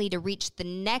importantly, to reach the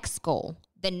next goal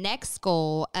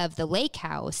of the lake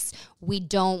house, we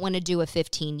don't want to do a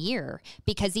 15-year,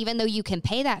 because even though you can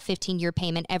pay that 15-year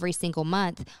payment every single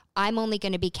month, I'm only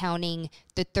going to be counting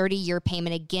the 30-year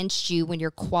payment against you when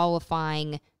you're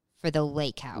qualifying for the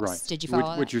lake house. Right. Did you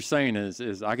follow what you're saying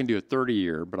is I can do a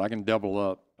 30-year, but I can double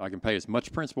up. I can pay as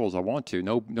much principal as I want to,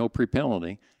 no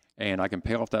pre-penalty, and I can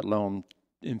pay off that loan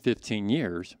in 15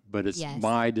 years, but it's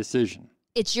my decision.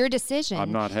 It's your decision.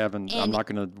 I'm not going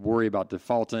to worry about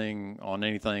defaulting on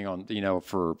anything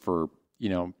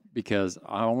because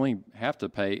I only have to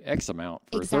pay X amount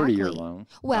for a 30-year loan,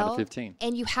 not a 15.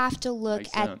 And you have to look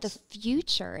at the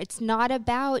future. It's not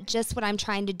about just what I'm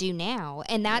trying to do now.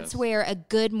 And that's where a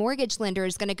good mortgage lender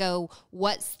is going to go,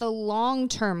 what's the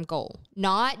long-term goal?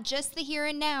 Not just the here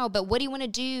and now, but what do you want to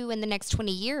do in the next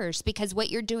 20 years? Because what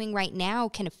you're doing right now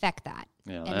can affect that.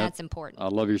 Yeah, and that's important. I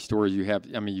love your story.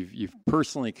 You've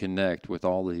personally connect with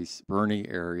all these Boerne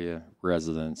area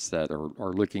residents that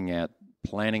are looking at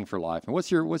planning for life. And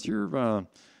what's your I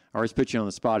always put you on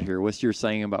the spot here. What's your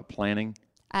saying about planning?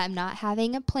 I'm not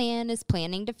having a plan is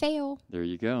planning to fail. There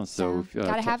you go. So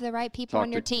got to have the right people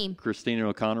on your team. Christina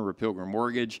O'Connor with Pilgrim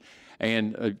Mortgage.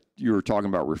 And you were talking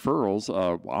about referrals.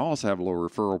 I also have a little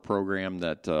referral program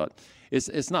that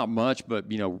it's not much, but,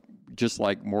 just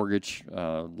like mortgage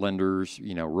lenders,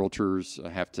 realtors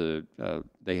have to,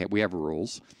 we have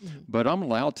rules. Mm-hmm. But I'm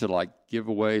allowed to give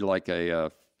away a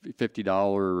 $50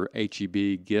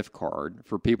 HEB gift card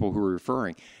for people who are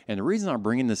referring. And the reason I'm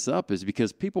bringing this up is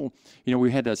because people, we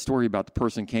had that story about the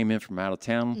person came in from out of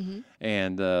town mm-hmm.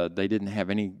 and they didn't have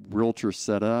any realtor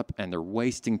set up and they're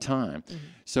wasting time. Mm-hmm.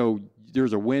 So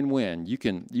there's a win-win. You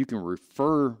can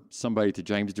refer somebody to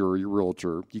James Duerr, your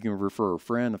realtor. You can refer a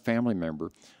friend, a family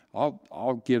member.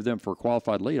 I'll give them, for a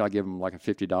qualified lead, I'll give them like a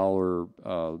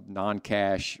 $50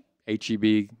 non-cash HEB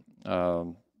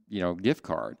gift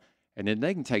card. And then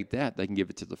they can take that, they can give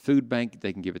it to the food bank,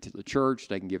 they can give it to the church,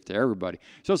 they can give it to everybody.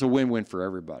 So it's a win-win for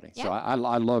everybody. Yeah. So I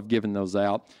love giving those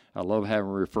out. I love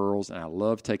having referrals, and I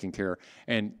love taking care.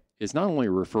 And it's not only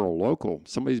a referral local.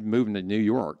 Somebody's moving to New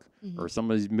York mm-hmm. or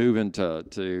somebody's moving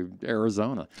to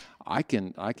Arizona. I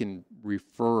can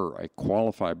refer a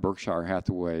qualified Berkshire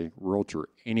Hathaway realtor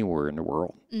anywhere in the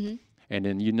world. Mm-hmm. And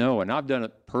then and I've done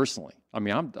it personally. I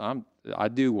mean, I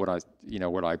do what I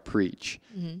preach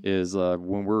mm-hmm. is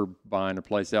when we're buying a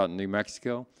place out in New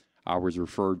Mexico, I was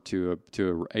referred to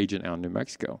an agent out in New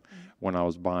Mexico. Mm-hmm. When I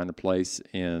was buying a place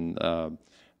in where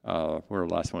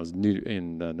the last one was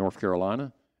in North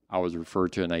Carolina, I was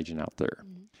referred to an agent out there.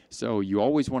 Mm-hmm. So you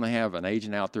always want to have an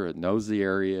agent out there that knows the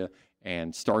area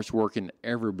and starts working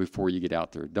ever before you get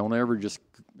out there. Don't ever just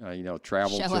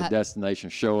travel to a destination,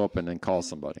 show up, and then call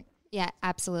somebody. Yeah,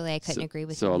 absolutely. I couldn't agree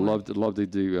with you. So I love to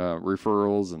do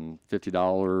referrals and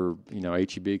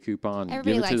 $50 HEB coupon.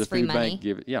 Everybody give it likes to the free food money. Bank.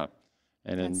 Give it, yeah,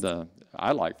 and then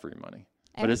I like free money,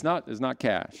 but it's not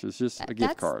cash. It's just a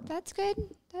gift card. That's good.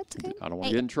 That's good. I don't want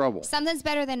to get in trouble. Something's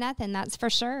better than nothing. That's for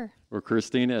sure. Well,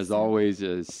 Christina, as always,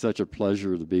 it's such a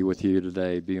pleasure to be with you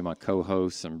today, being my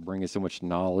co-host and bringing so much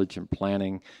knowledge and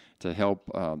planning to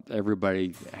help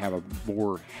everybody have a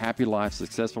more happy life,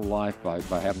 successful life by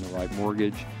having the right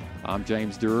mortgage. I'm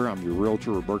James Duerr. I'm your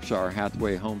realtor of Berkshire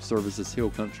Hathaway Home Services,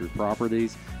 Hill Country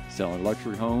Properties, selling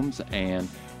luxury homes. And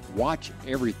watch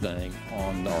everything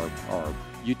on our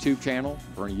YouTube channel,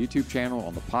 Boerne YouTube channel,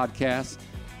 on the podcast.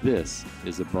 This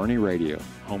is the Boerne Radio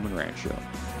Home and Ranch Show.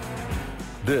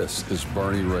 This is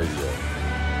Boerne Radio.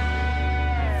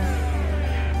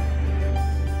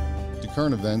 Do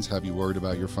current events have you worried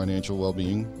about your financial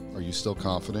well-being? Are you still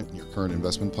confident in your current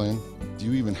investment plan? Do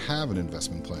you even have an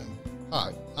investment plan?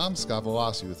 Hi, I'm Scott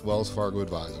Velasi with Wells Fargo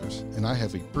Advisors, and I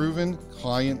have a proven,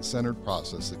 client-centered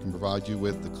process that can provide you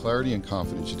with the clarity and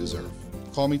confidence you deserve.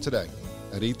 Call me today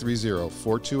at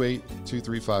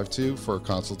 830-428-2352 for a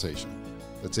consultation.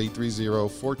 That's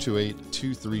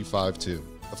 830-428-2352.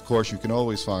 Of course, you can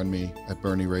always find me at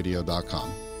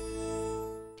BoerneRadio.com.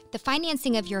 The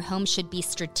financing of your home should be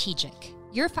strategic.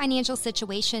 Your financial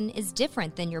situation is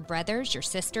different than your brothers, your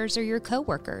sisters, or your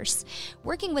coworkers.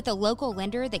 Working with a local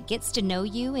lender that gets to know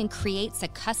you and creates a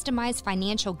customized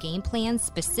financial game plan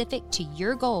specific to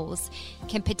your goals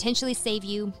can potentially save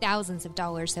you thousands of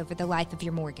dollars over the life of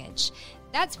your mortgage.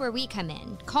 That's where we come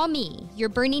in. Call me, your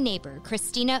Boerne neighbor,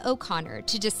 Christina O'Connor,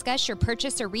 to discuss your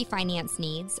purchase or refinance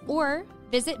needs, or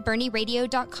visit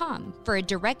BoerneRadio.com for a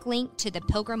direct link to the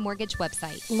Pilgrim Mortgage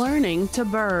website. Learning to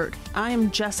bird. I am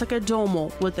Jessica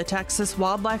Duerr with the Texas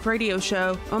Wildlife Radio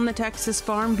Show on the Texas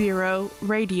Farm Bureau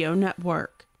Radio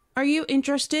Network. Are you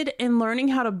interested in learning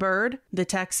how to bird? The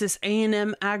Texas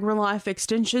A&M AgriLife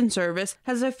Extension Service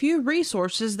has a few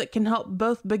resources that can help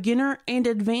both beginner and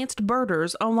advanced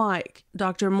birders alike.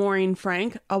 Dr. Maureen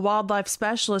Frank, a wildlife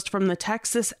specialist from the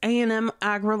Texas A&M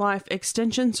AgriLife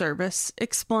Extension Service,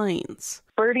 explains.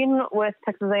 Birding with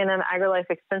Texas A&M AgriLife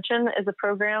Extension is a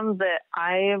program that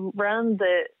I run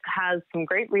that has some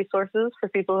great resources for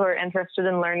people who are interested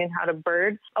in learning how to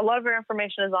bird. A lot of our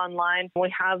information is online.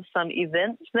 We have some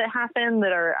events that happen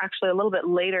that are actually a little bit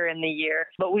later in the year,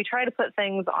 but we try to put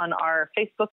things on our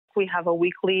Facebook We have a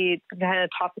weekly kind of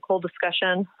topical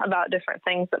discussion about different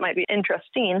things that might be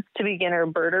interesting to beginner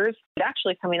birders.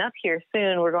 Actually, coming up here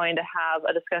soon, we're going to have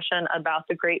a discussion about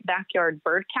the Great Backyard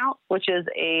Bird Count, which is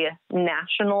a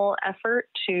national effort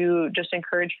to just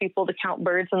encourage people to count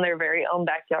birds in their very own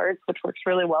backyards, which works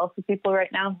really well for people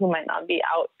right now who might not be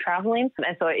out traveling.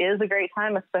 And so it is a great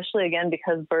time, especially again,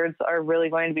 because birds are really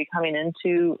going to be coming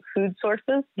into food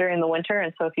sources during the winter.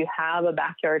 And so if you have a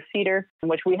backyard feeder,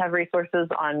 which we have resources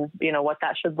on, what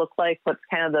that should look like, what's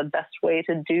kind of the best way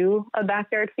to do a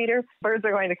backyard feeder, birds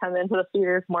are going to come into the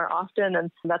feeders more often.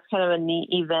 And that's kind of a neat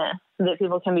event that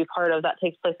people can be part of. That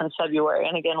takes place in February.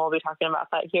 And again, we'll be talking about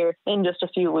that here in just a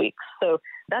few weeks. So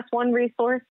that's one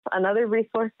resource. Another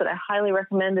resource that I highly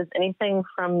recommend is anything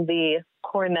from the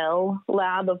Cornell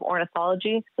Lab of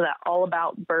Ornithology, so that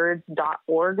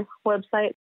allaboutbirds.org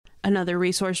website. Another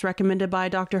resource recommended by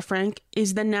Dr. Frank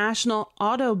is the National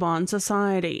Audubon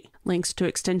Society. Links to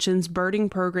Extension's birding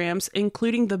programs,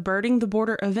 including the Birding the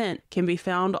Border event, can be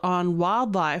found on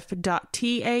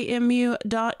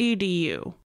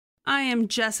wildlife.tamu.edu. I am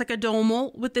Jessica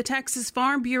Domel with the Texas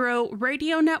Farm Bureau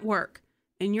Radio Network,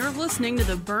 and you're listening to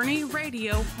the Boerne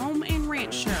Radio Home and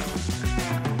Ranch Show.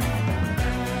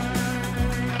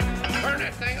 Turn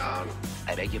that thing on.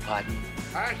 I beg your pardon?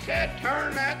 I said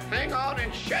turn that thing on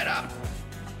and shut up.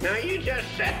 Now you just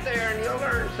sit there and you'll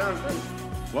learn something.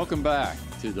 Welcome back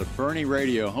to the Boerne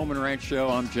Radio Home and Ranch Show.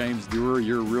 I'm James Duerr,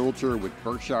 your realtor with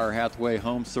Berkshire Hathaway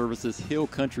Home Services, Hill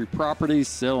Country Properties,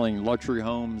 selling luxury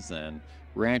homes and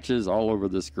ranches all over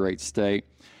this great state.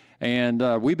 And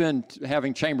we've been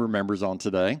having chamber members on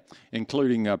today,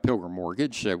 including Pilgrim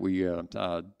Mortgage. We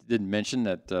didn't mention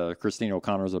that Christina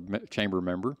O'Connor is a chamber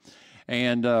member.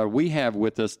 And we have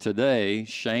with us today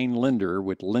Shane Lindner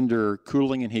with Lindner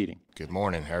Cooling and Heating. Good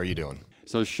morning. How are you doing?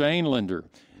 So Shane Lindner,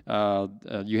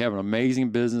 you have an amazing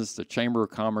business. The Chamber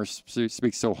of Commerce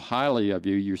speaks so highly of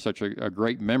you. You're such a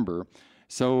great member.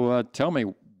 So tell me,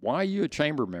 why are you a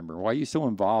chamber member? Why are you so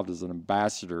involved as an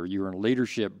ambassador? You're in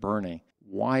leadership, Boerne.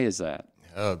 Why is that?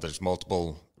 There's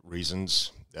multiple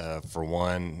reasons. For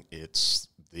one, it's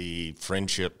the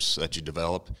friendships that you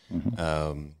develop.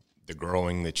 Mm-hmm. The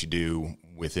growing that you do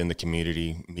within the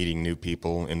community, meeting new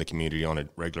people in the community on a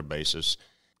regular basis,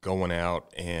 going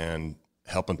out and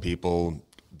helping people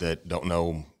that don't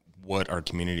know what our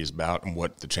community is about and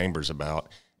what the chamber is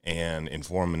about, and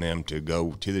informing them to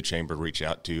go to the chamber, reach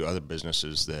out to other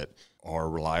businesses that are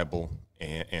reliable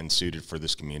and suited for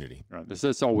this community. Right.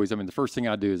 That's always, the first thing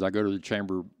I do is I go to the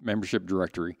chamber membership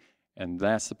directory, and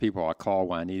that's the people I call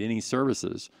when I need any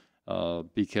services,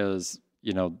 because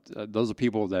those are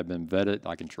people that have been vetted,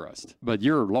 I can trust. But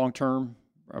you're a long-term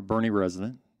Boerne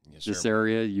resident. Yes, this sir.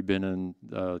 area, you've been in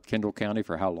Kendall County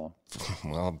for how long?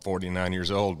 Well, I'm 49 years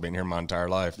old, been here my entire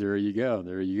life. There you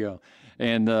go.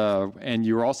 And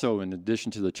you're also, in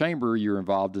addition to the chamber, you're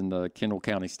involved in the Kendall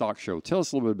County Stock Show. Tell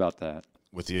us a little bit about that.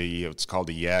 With it's called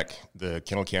the YAC, the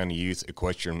Kendall County Youth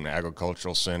Equestrian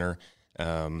Agricultural Center.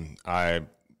 I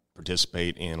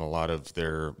participate in a lot of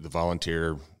the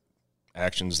volunteer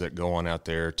actions that go on out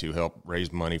there to help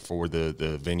raise money for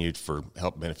the venue, for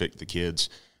help benefit the kids,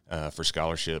 for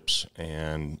scholarships,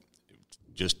 and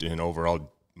just in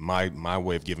overall my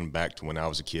way of giving back to when I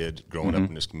was a kid growing up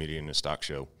in this community in the stock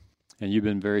show. And you've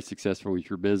been very successful with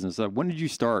your business. When did you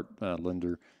start,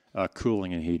 Lindner,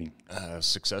 cooling and heating?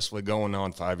 Successfully going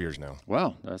on 5 years now.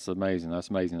 Wow, that's amazing.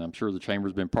 I'm sure the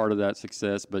chamber's been part of that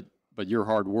success, but your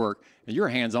hard work, and you're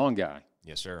a hands-on guy.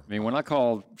 Yes, sir. When I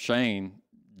call Shane,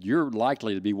 you're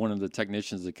likely to be one of the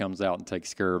technicians that comes out and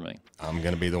takes care of me. I'm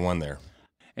going to be the one there.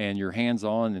 And you're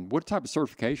hands-on, and what type of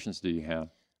certifications do you have?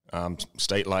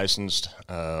 State licensed,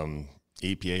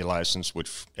 EPA licensed,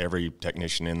 which every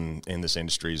technician in this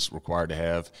industry is required to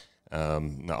have.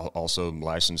 Also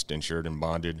licensed, insured, and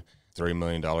bonded. $3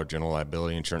 million general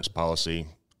liability insurance policy,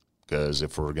 because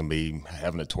if we're going to be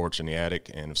having a torch in the attic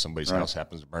and if somebody's house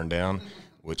happens to burn down,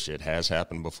 which it has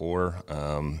happened before,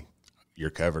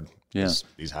 you're covered. Yeah.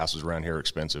 These houses around here are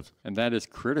expensive. And that is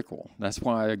critical. That's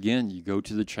why, again, you go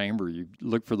to the chamber, you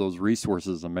look for those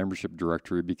resources, a membership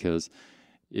directory, because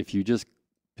if you just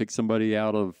pick somebody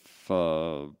out of,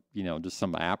 just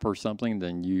some app or something,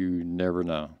 then you never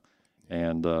know.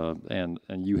 And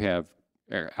you have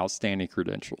outstanding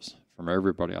credentials from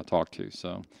everybody I talk to.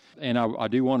 So, and I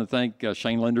do want to thank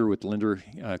Shane Lindner with Lindner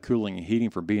Cooling and Heating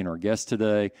for being our guest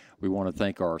today. We want to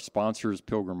thank our sponsors,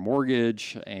 Pilgrim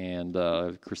Mortgage, and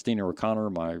Christina O'Connor,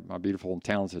 my beautiful and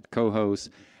talented co-host,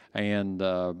 and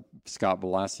Scott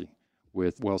Balassi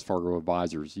with Wells Fargo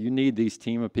Advisors. You need these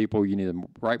team of people. You need a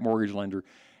right mortgage lender,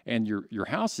 and your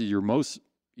house is your most,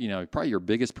 probably your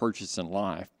biggest purchase in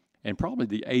life, and probably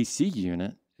the AC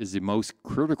unit is the most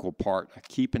critical part of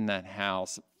keeping that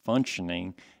house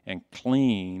functioning and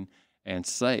clean and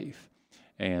safe.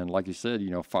 And like you said,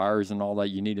 fires and all that,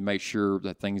 you need to make sure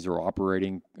that things are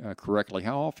operating correctly.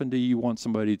 How often do you want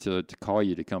somebody to call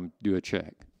you to come do a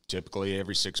check? Typically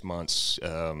every 6 months,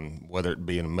 whether it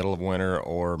be in the middle of winter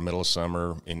or middle of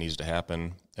summer, it needs to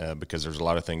happen because there's a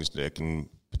lot of things that can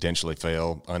potentially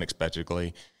fail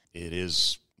unexpectedly. It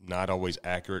is not always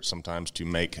accurate sometimes to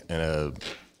make an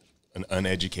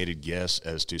uneducated guess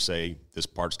as to say this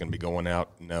part's going to be going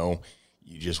out. No,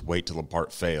 you just wait till the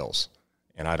part fails.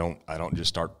 And I don't just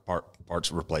start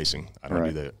parts replacing. I don't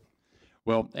do that.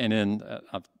 Well, and then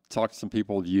I've talked to some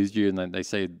people who've used you, and then they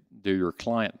say they're your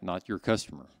client, not your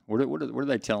customer. What are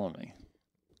they telling me?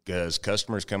 Because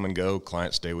customers come and go,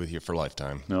 clients stay with you for a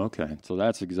lifetime. Okay, so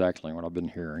that's exactly what I've been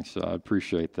hearing. So I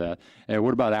appreciate that. And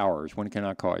what about hours? When can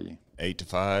I call you? 8 to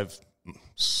 5,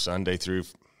 Sunday through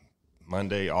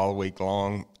Monday, all week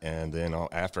long, and then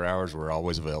after hours, we're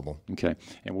always available. Okay,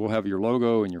 and we'll have your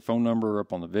logo and your phone number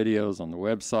up on the videos on the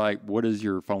website. What is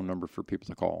your phone number for people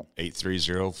to call?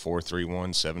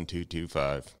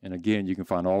 830-431-7225. And again, you can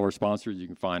find all our sponsors. You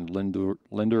can find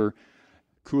Lindner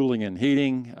Cooling and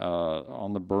Heating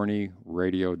on the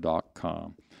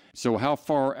BoerneRadio.com. So how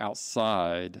far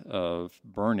outside of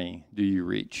Boerne do you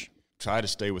reach? Try to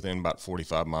stay within about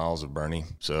 45 miles of Boerne.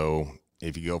 So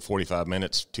if you go 45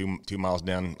 minutes, two miles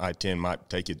down I-10 might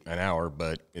take you an hour,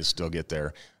 but it'll still get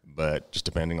there. But just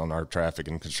depending on our traffic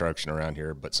and construction around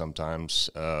here. But sometimes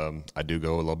I do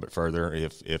go a little bit further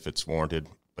if it's warranted.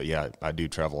 But, yeah, I do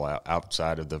travel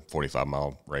outside of the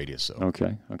 45-mile radius. So.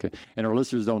 Okay. And our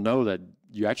listeners don't know that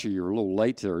you're a little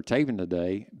late to our taping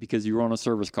today because you were on a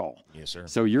service call. Yes, sir.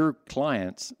 So your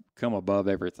clients come above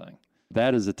everything.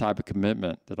 That is the type of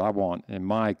commitment that I want in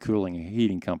my cooling and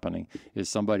heating company, is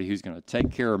somebody who's going to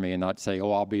take care of me and not say,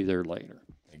 I'll be there later.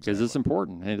 Because it's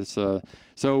important. And it's so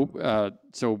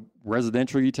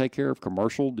residential you take care of,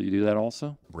 commercial, do you do that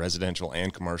also? Residential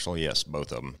and commercial, yes,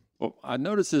 both of them. Well, I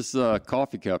noticed this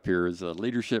coffee cup here is a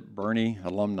Leadership Boerne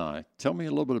alumni. Tell me a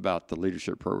little bit about the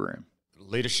leadership program.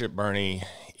 Leadership Boerne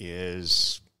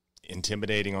is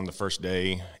intimidating on the first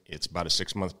day. It's about a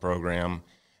 6-month program.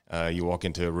 You walk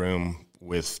into a room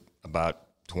with about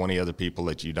 20 other people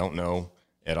that you don't know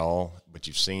at all, but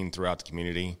you've seen throughout the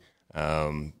community.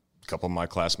 A couple of my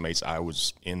classmates, I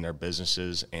was in their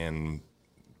businesses and,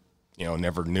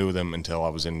 never knew them until I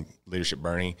was in Leadership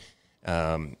Boerne.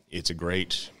 It's a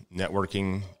great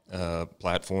networking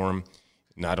platform.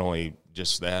 Not only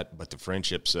just that, but the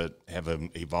friendships that have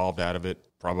evolved out of it.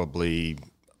 Probably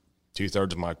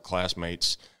 2/3 of my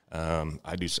classmates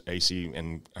I do AC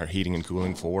and our heating and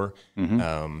cooling for.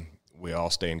 Mm-hmm. We all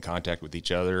stay in contact with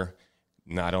each other.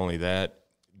 Not only that,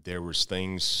 there was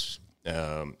things,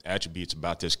 attributes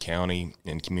about this county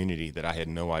and community that I had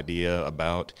no idea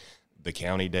about. The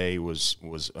county day was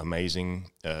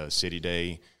amazing. City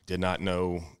day, did not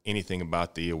know anything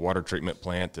about the water treatment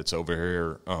plant that's over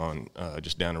here on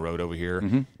just down the road over here.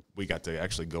 Mm-hmm. We got to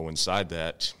actually go inside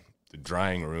the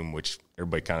drying room, which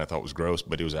everybody kind of thought was gross,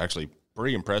 but it was actually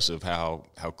pretty impressive how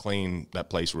clean that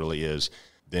place really is.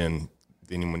 Then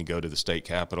when you go to the state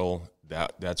capitol,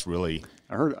 that's really.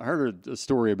 I heard a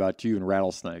story about you and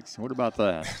rattlesnakes. What about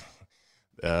that?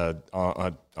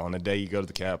 On the day you go to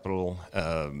the capitol,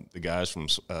 the guys from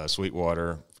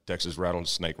Sweetwater, Texas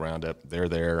Rattlesnake Roundup, they're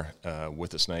there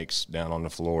with the snakes down on the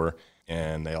floor,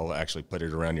 and they'll actually put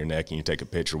it around your neck, and you take a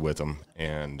picture with them.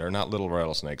 And they're not little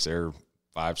rattlesnakes; they're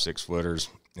 5-6 footers,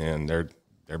 and they're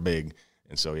big.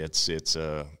 And so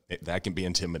that can be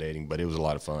intimidating, but it was a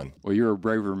lot of fun. Well, you're a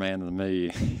braver man than me,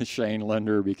 Shane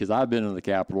Lindner, because I've been in the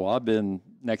Capitol. I've been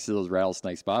next to those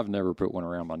rattlesnakes, but I've never put one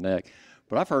around my neck.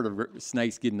 But I've heard of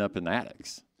snakes getting up in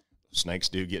attics. Snakes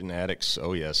do get in attics,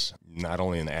 oh yes. Not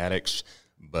only in the attics,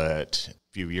 but a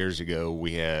few years ago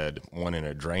we had one in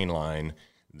a drain line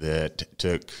that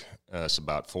took us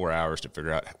about 4 hours to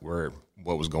figure out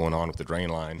what was going on with the drain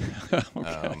line.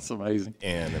 That's amazing.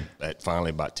 And finally,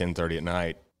 about 10:30 at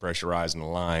night, pressurizing the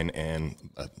line, and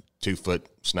a 2-foot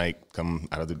snake come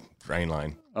out of the drain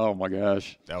line. Oh my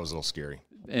gosh, that was a little scary.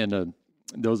 And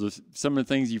those are some of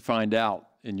the things you find out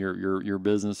in your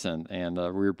business, and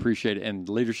we appreciate it. And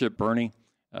Leadership Boerne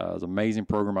is an amazing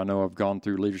program. I know I've gone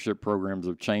through leadership programs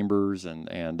of chambers,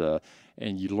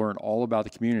 and you learn all about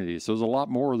the community. So there's a lot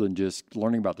more than just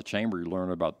learning about the chamber. You learn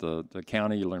about the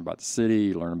county, you learn about the city,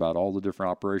 you learn about all the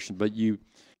different operations. But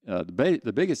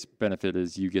the biggest benefit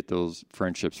is you get those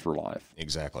friendships for life.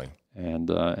 Exactly. And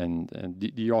do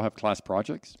you all have class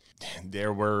projects?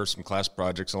 There were some class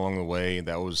projects along the way.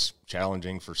 That was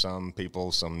challenging for some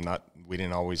people, some not. We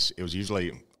didn't always. It was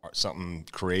usually something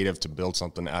creative to build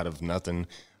something out of nothing,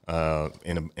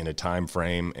 in a time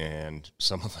frame, and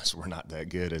some of us were not that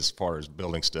good as far as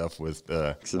building stuff with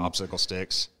popsicle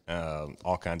sticks,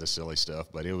 all kinds of silly stuff.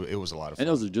 But it was a lot of fun.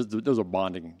 And those are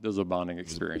bonding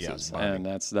experiences, and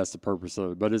that's the purpose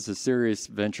of it. But it's a serious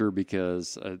venture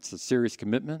because it's a serious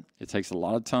commitment. It takes a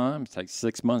lot of time. It takes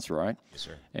 6 months, right? Yes,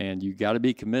 sir. And you got to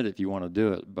be committed if you want to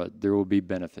do it. But there will be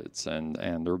benefits, and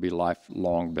there will be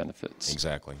lifelong benefits.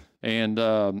 Exactly. And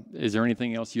is there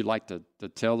anything else you'd like to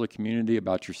tell the community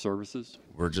about your services?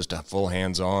 We're just a full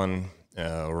hands-on,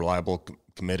 reliable,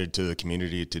 committed to the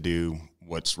community to do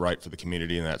what's right for the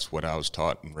community, and that's what I was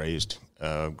taught and raised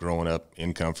growing up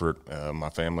in Comfort. My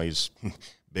family's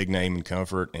big name in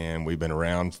Comfort, and we've been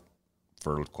around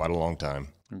for quite a long time.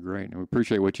 Great, and we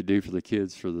appreciate what you do for the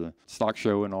kids, for the stock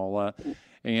show and all that.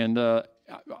 And I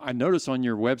noticed on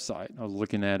your website, I was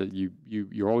looking at it,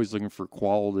 you're always looking for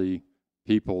quality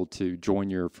people to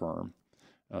join your firm.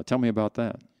 Tell me about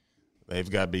that. They've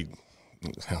got to be,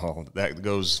 that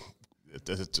goes,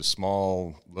 it's a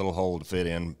small little hole to fit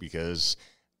in because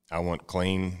I want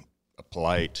clean,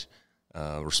 polite,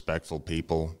 respectful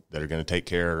people that are going to take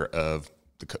care of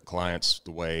the clients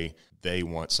the way they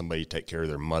want somebody to take care of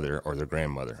their mother or their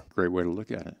grandmother. Great way to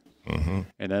look at it. Mm-hmm.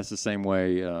 And that's the same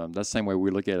way.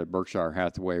 We look at it at Berkshire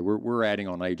Hathaway. We're adding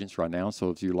on agents right now.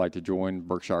 So if you'd like to join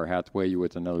Berkshire Hathaway, you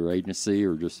with another agency,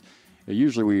 or just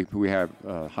usually we have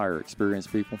higher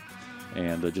experienced people,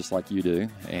 and just like you do.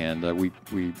 And we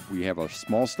have a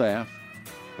small staff,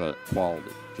 but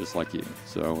quality, just like you.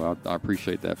 So I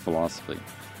appreciate that philosophy.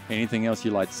 Anything else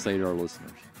you'd like to say to our listeners?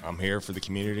 I'm here for the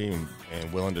community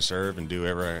and willing to serve and do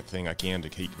everything I can to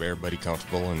keep everybody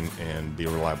comfortable and be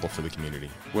reliable for the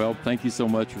community. Well, thank you so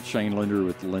much with Shane Lindner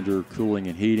with Lindner Cooling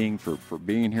and Heating for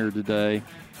being here today,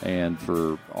 and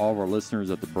for all of our listeners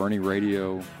at the Boerne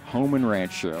Radio Home and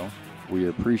Ranch Show. We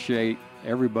appreciate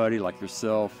everybody like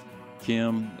yourself.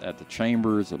 Kim at the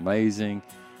Chamber is amazing.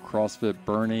 CrossFit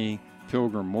Boerne,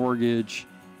 Pilgrim Mortgage.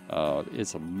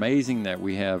 It's amazing that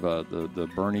we have the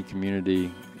Boerne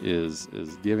community is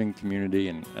giving community,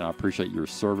 and I appreciate your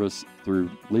service through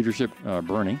Leadership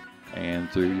Boerne and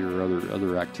through your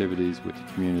other activities with the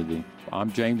community.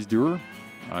 I'm James Duerr.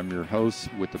 I'm your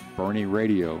host with the Boerne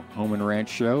Radio Home and Ranch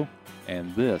Show,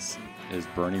 and this is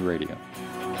Boerne Radio.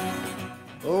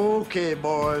 Okay,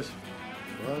 boys.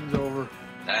 Run's over.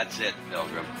 That's it,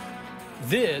 Pilgrim.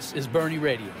 This is Boerne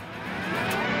Radio.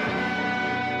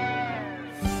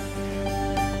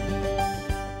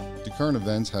 Do current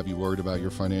events have you worried about your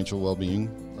financial well-being?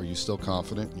 Are you still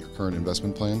confident in your current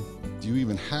investment plan? Do you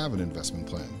even have an investment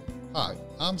plan? Hi,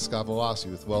 I'm Scott Velasi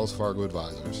with Wells Fargo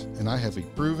Advisors, and I have a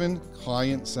proven,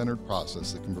 client-centered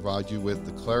process that can provide you with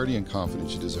the clarity and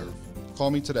confidence you deserve.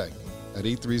 Call me today at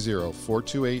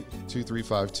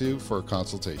 830-428-2352 for a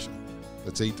consultation.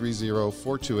 That's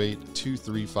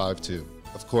 830-428-2352.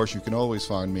 Of course, you can always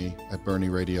find me at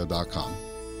BoerneRadio.com.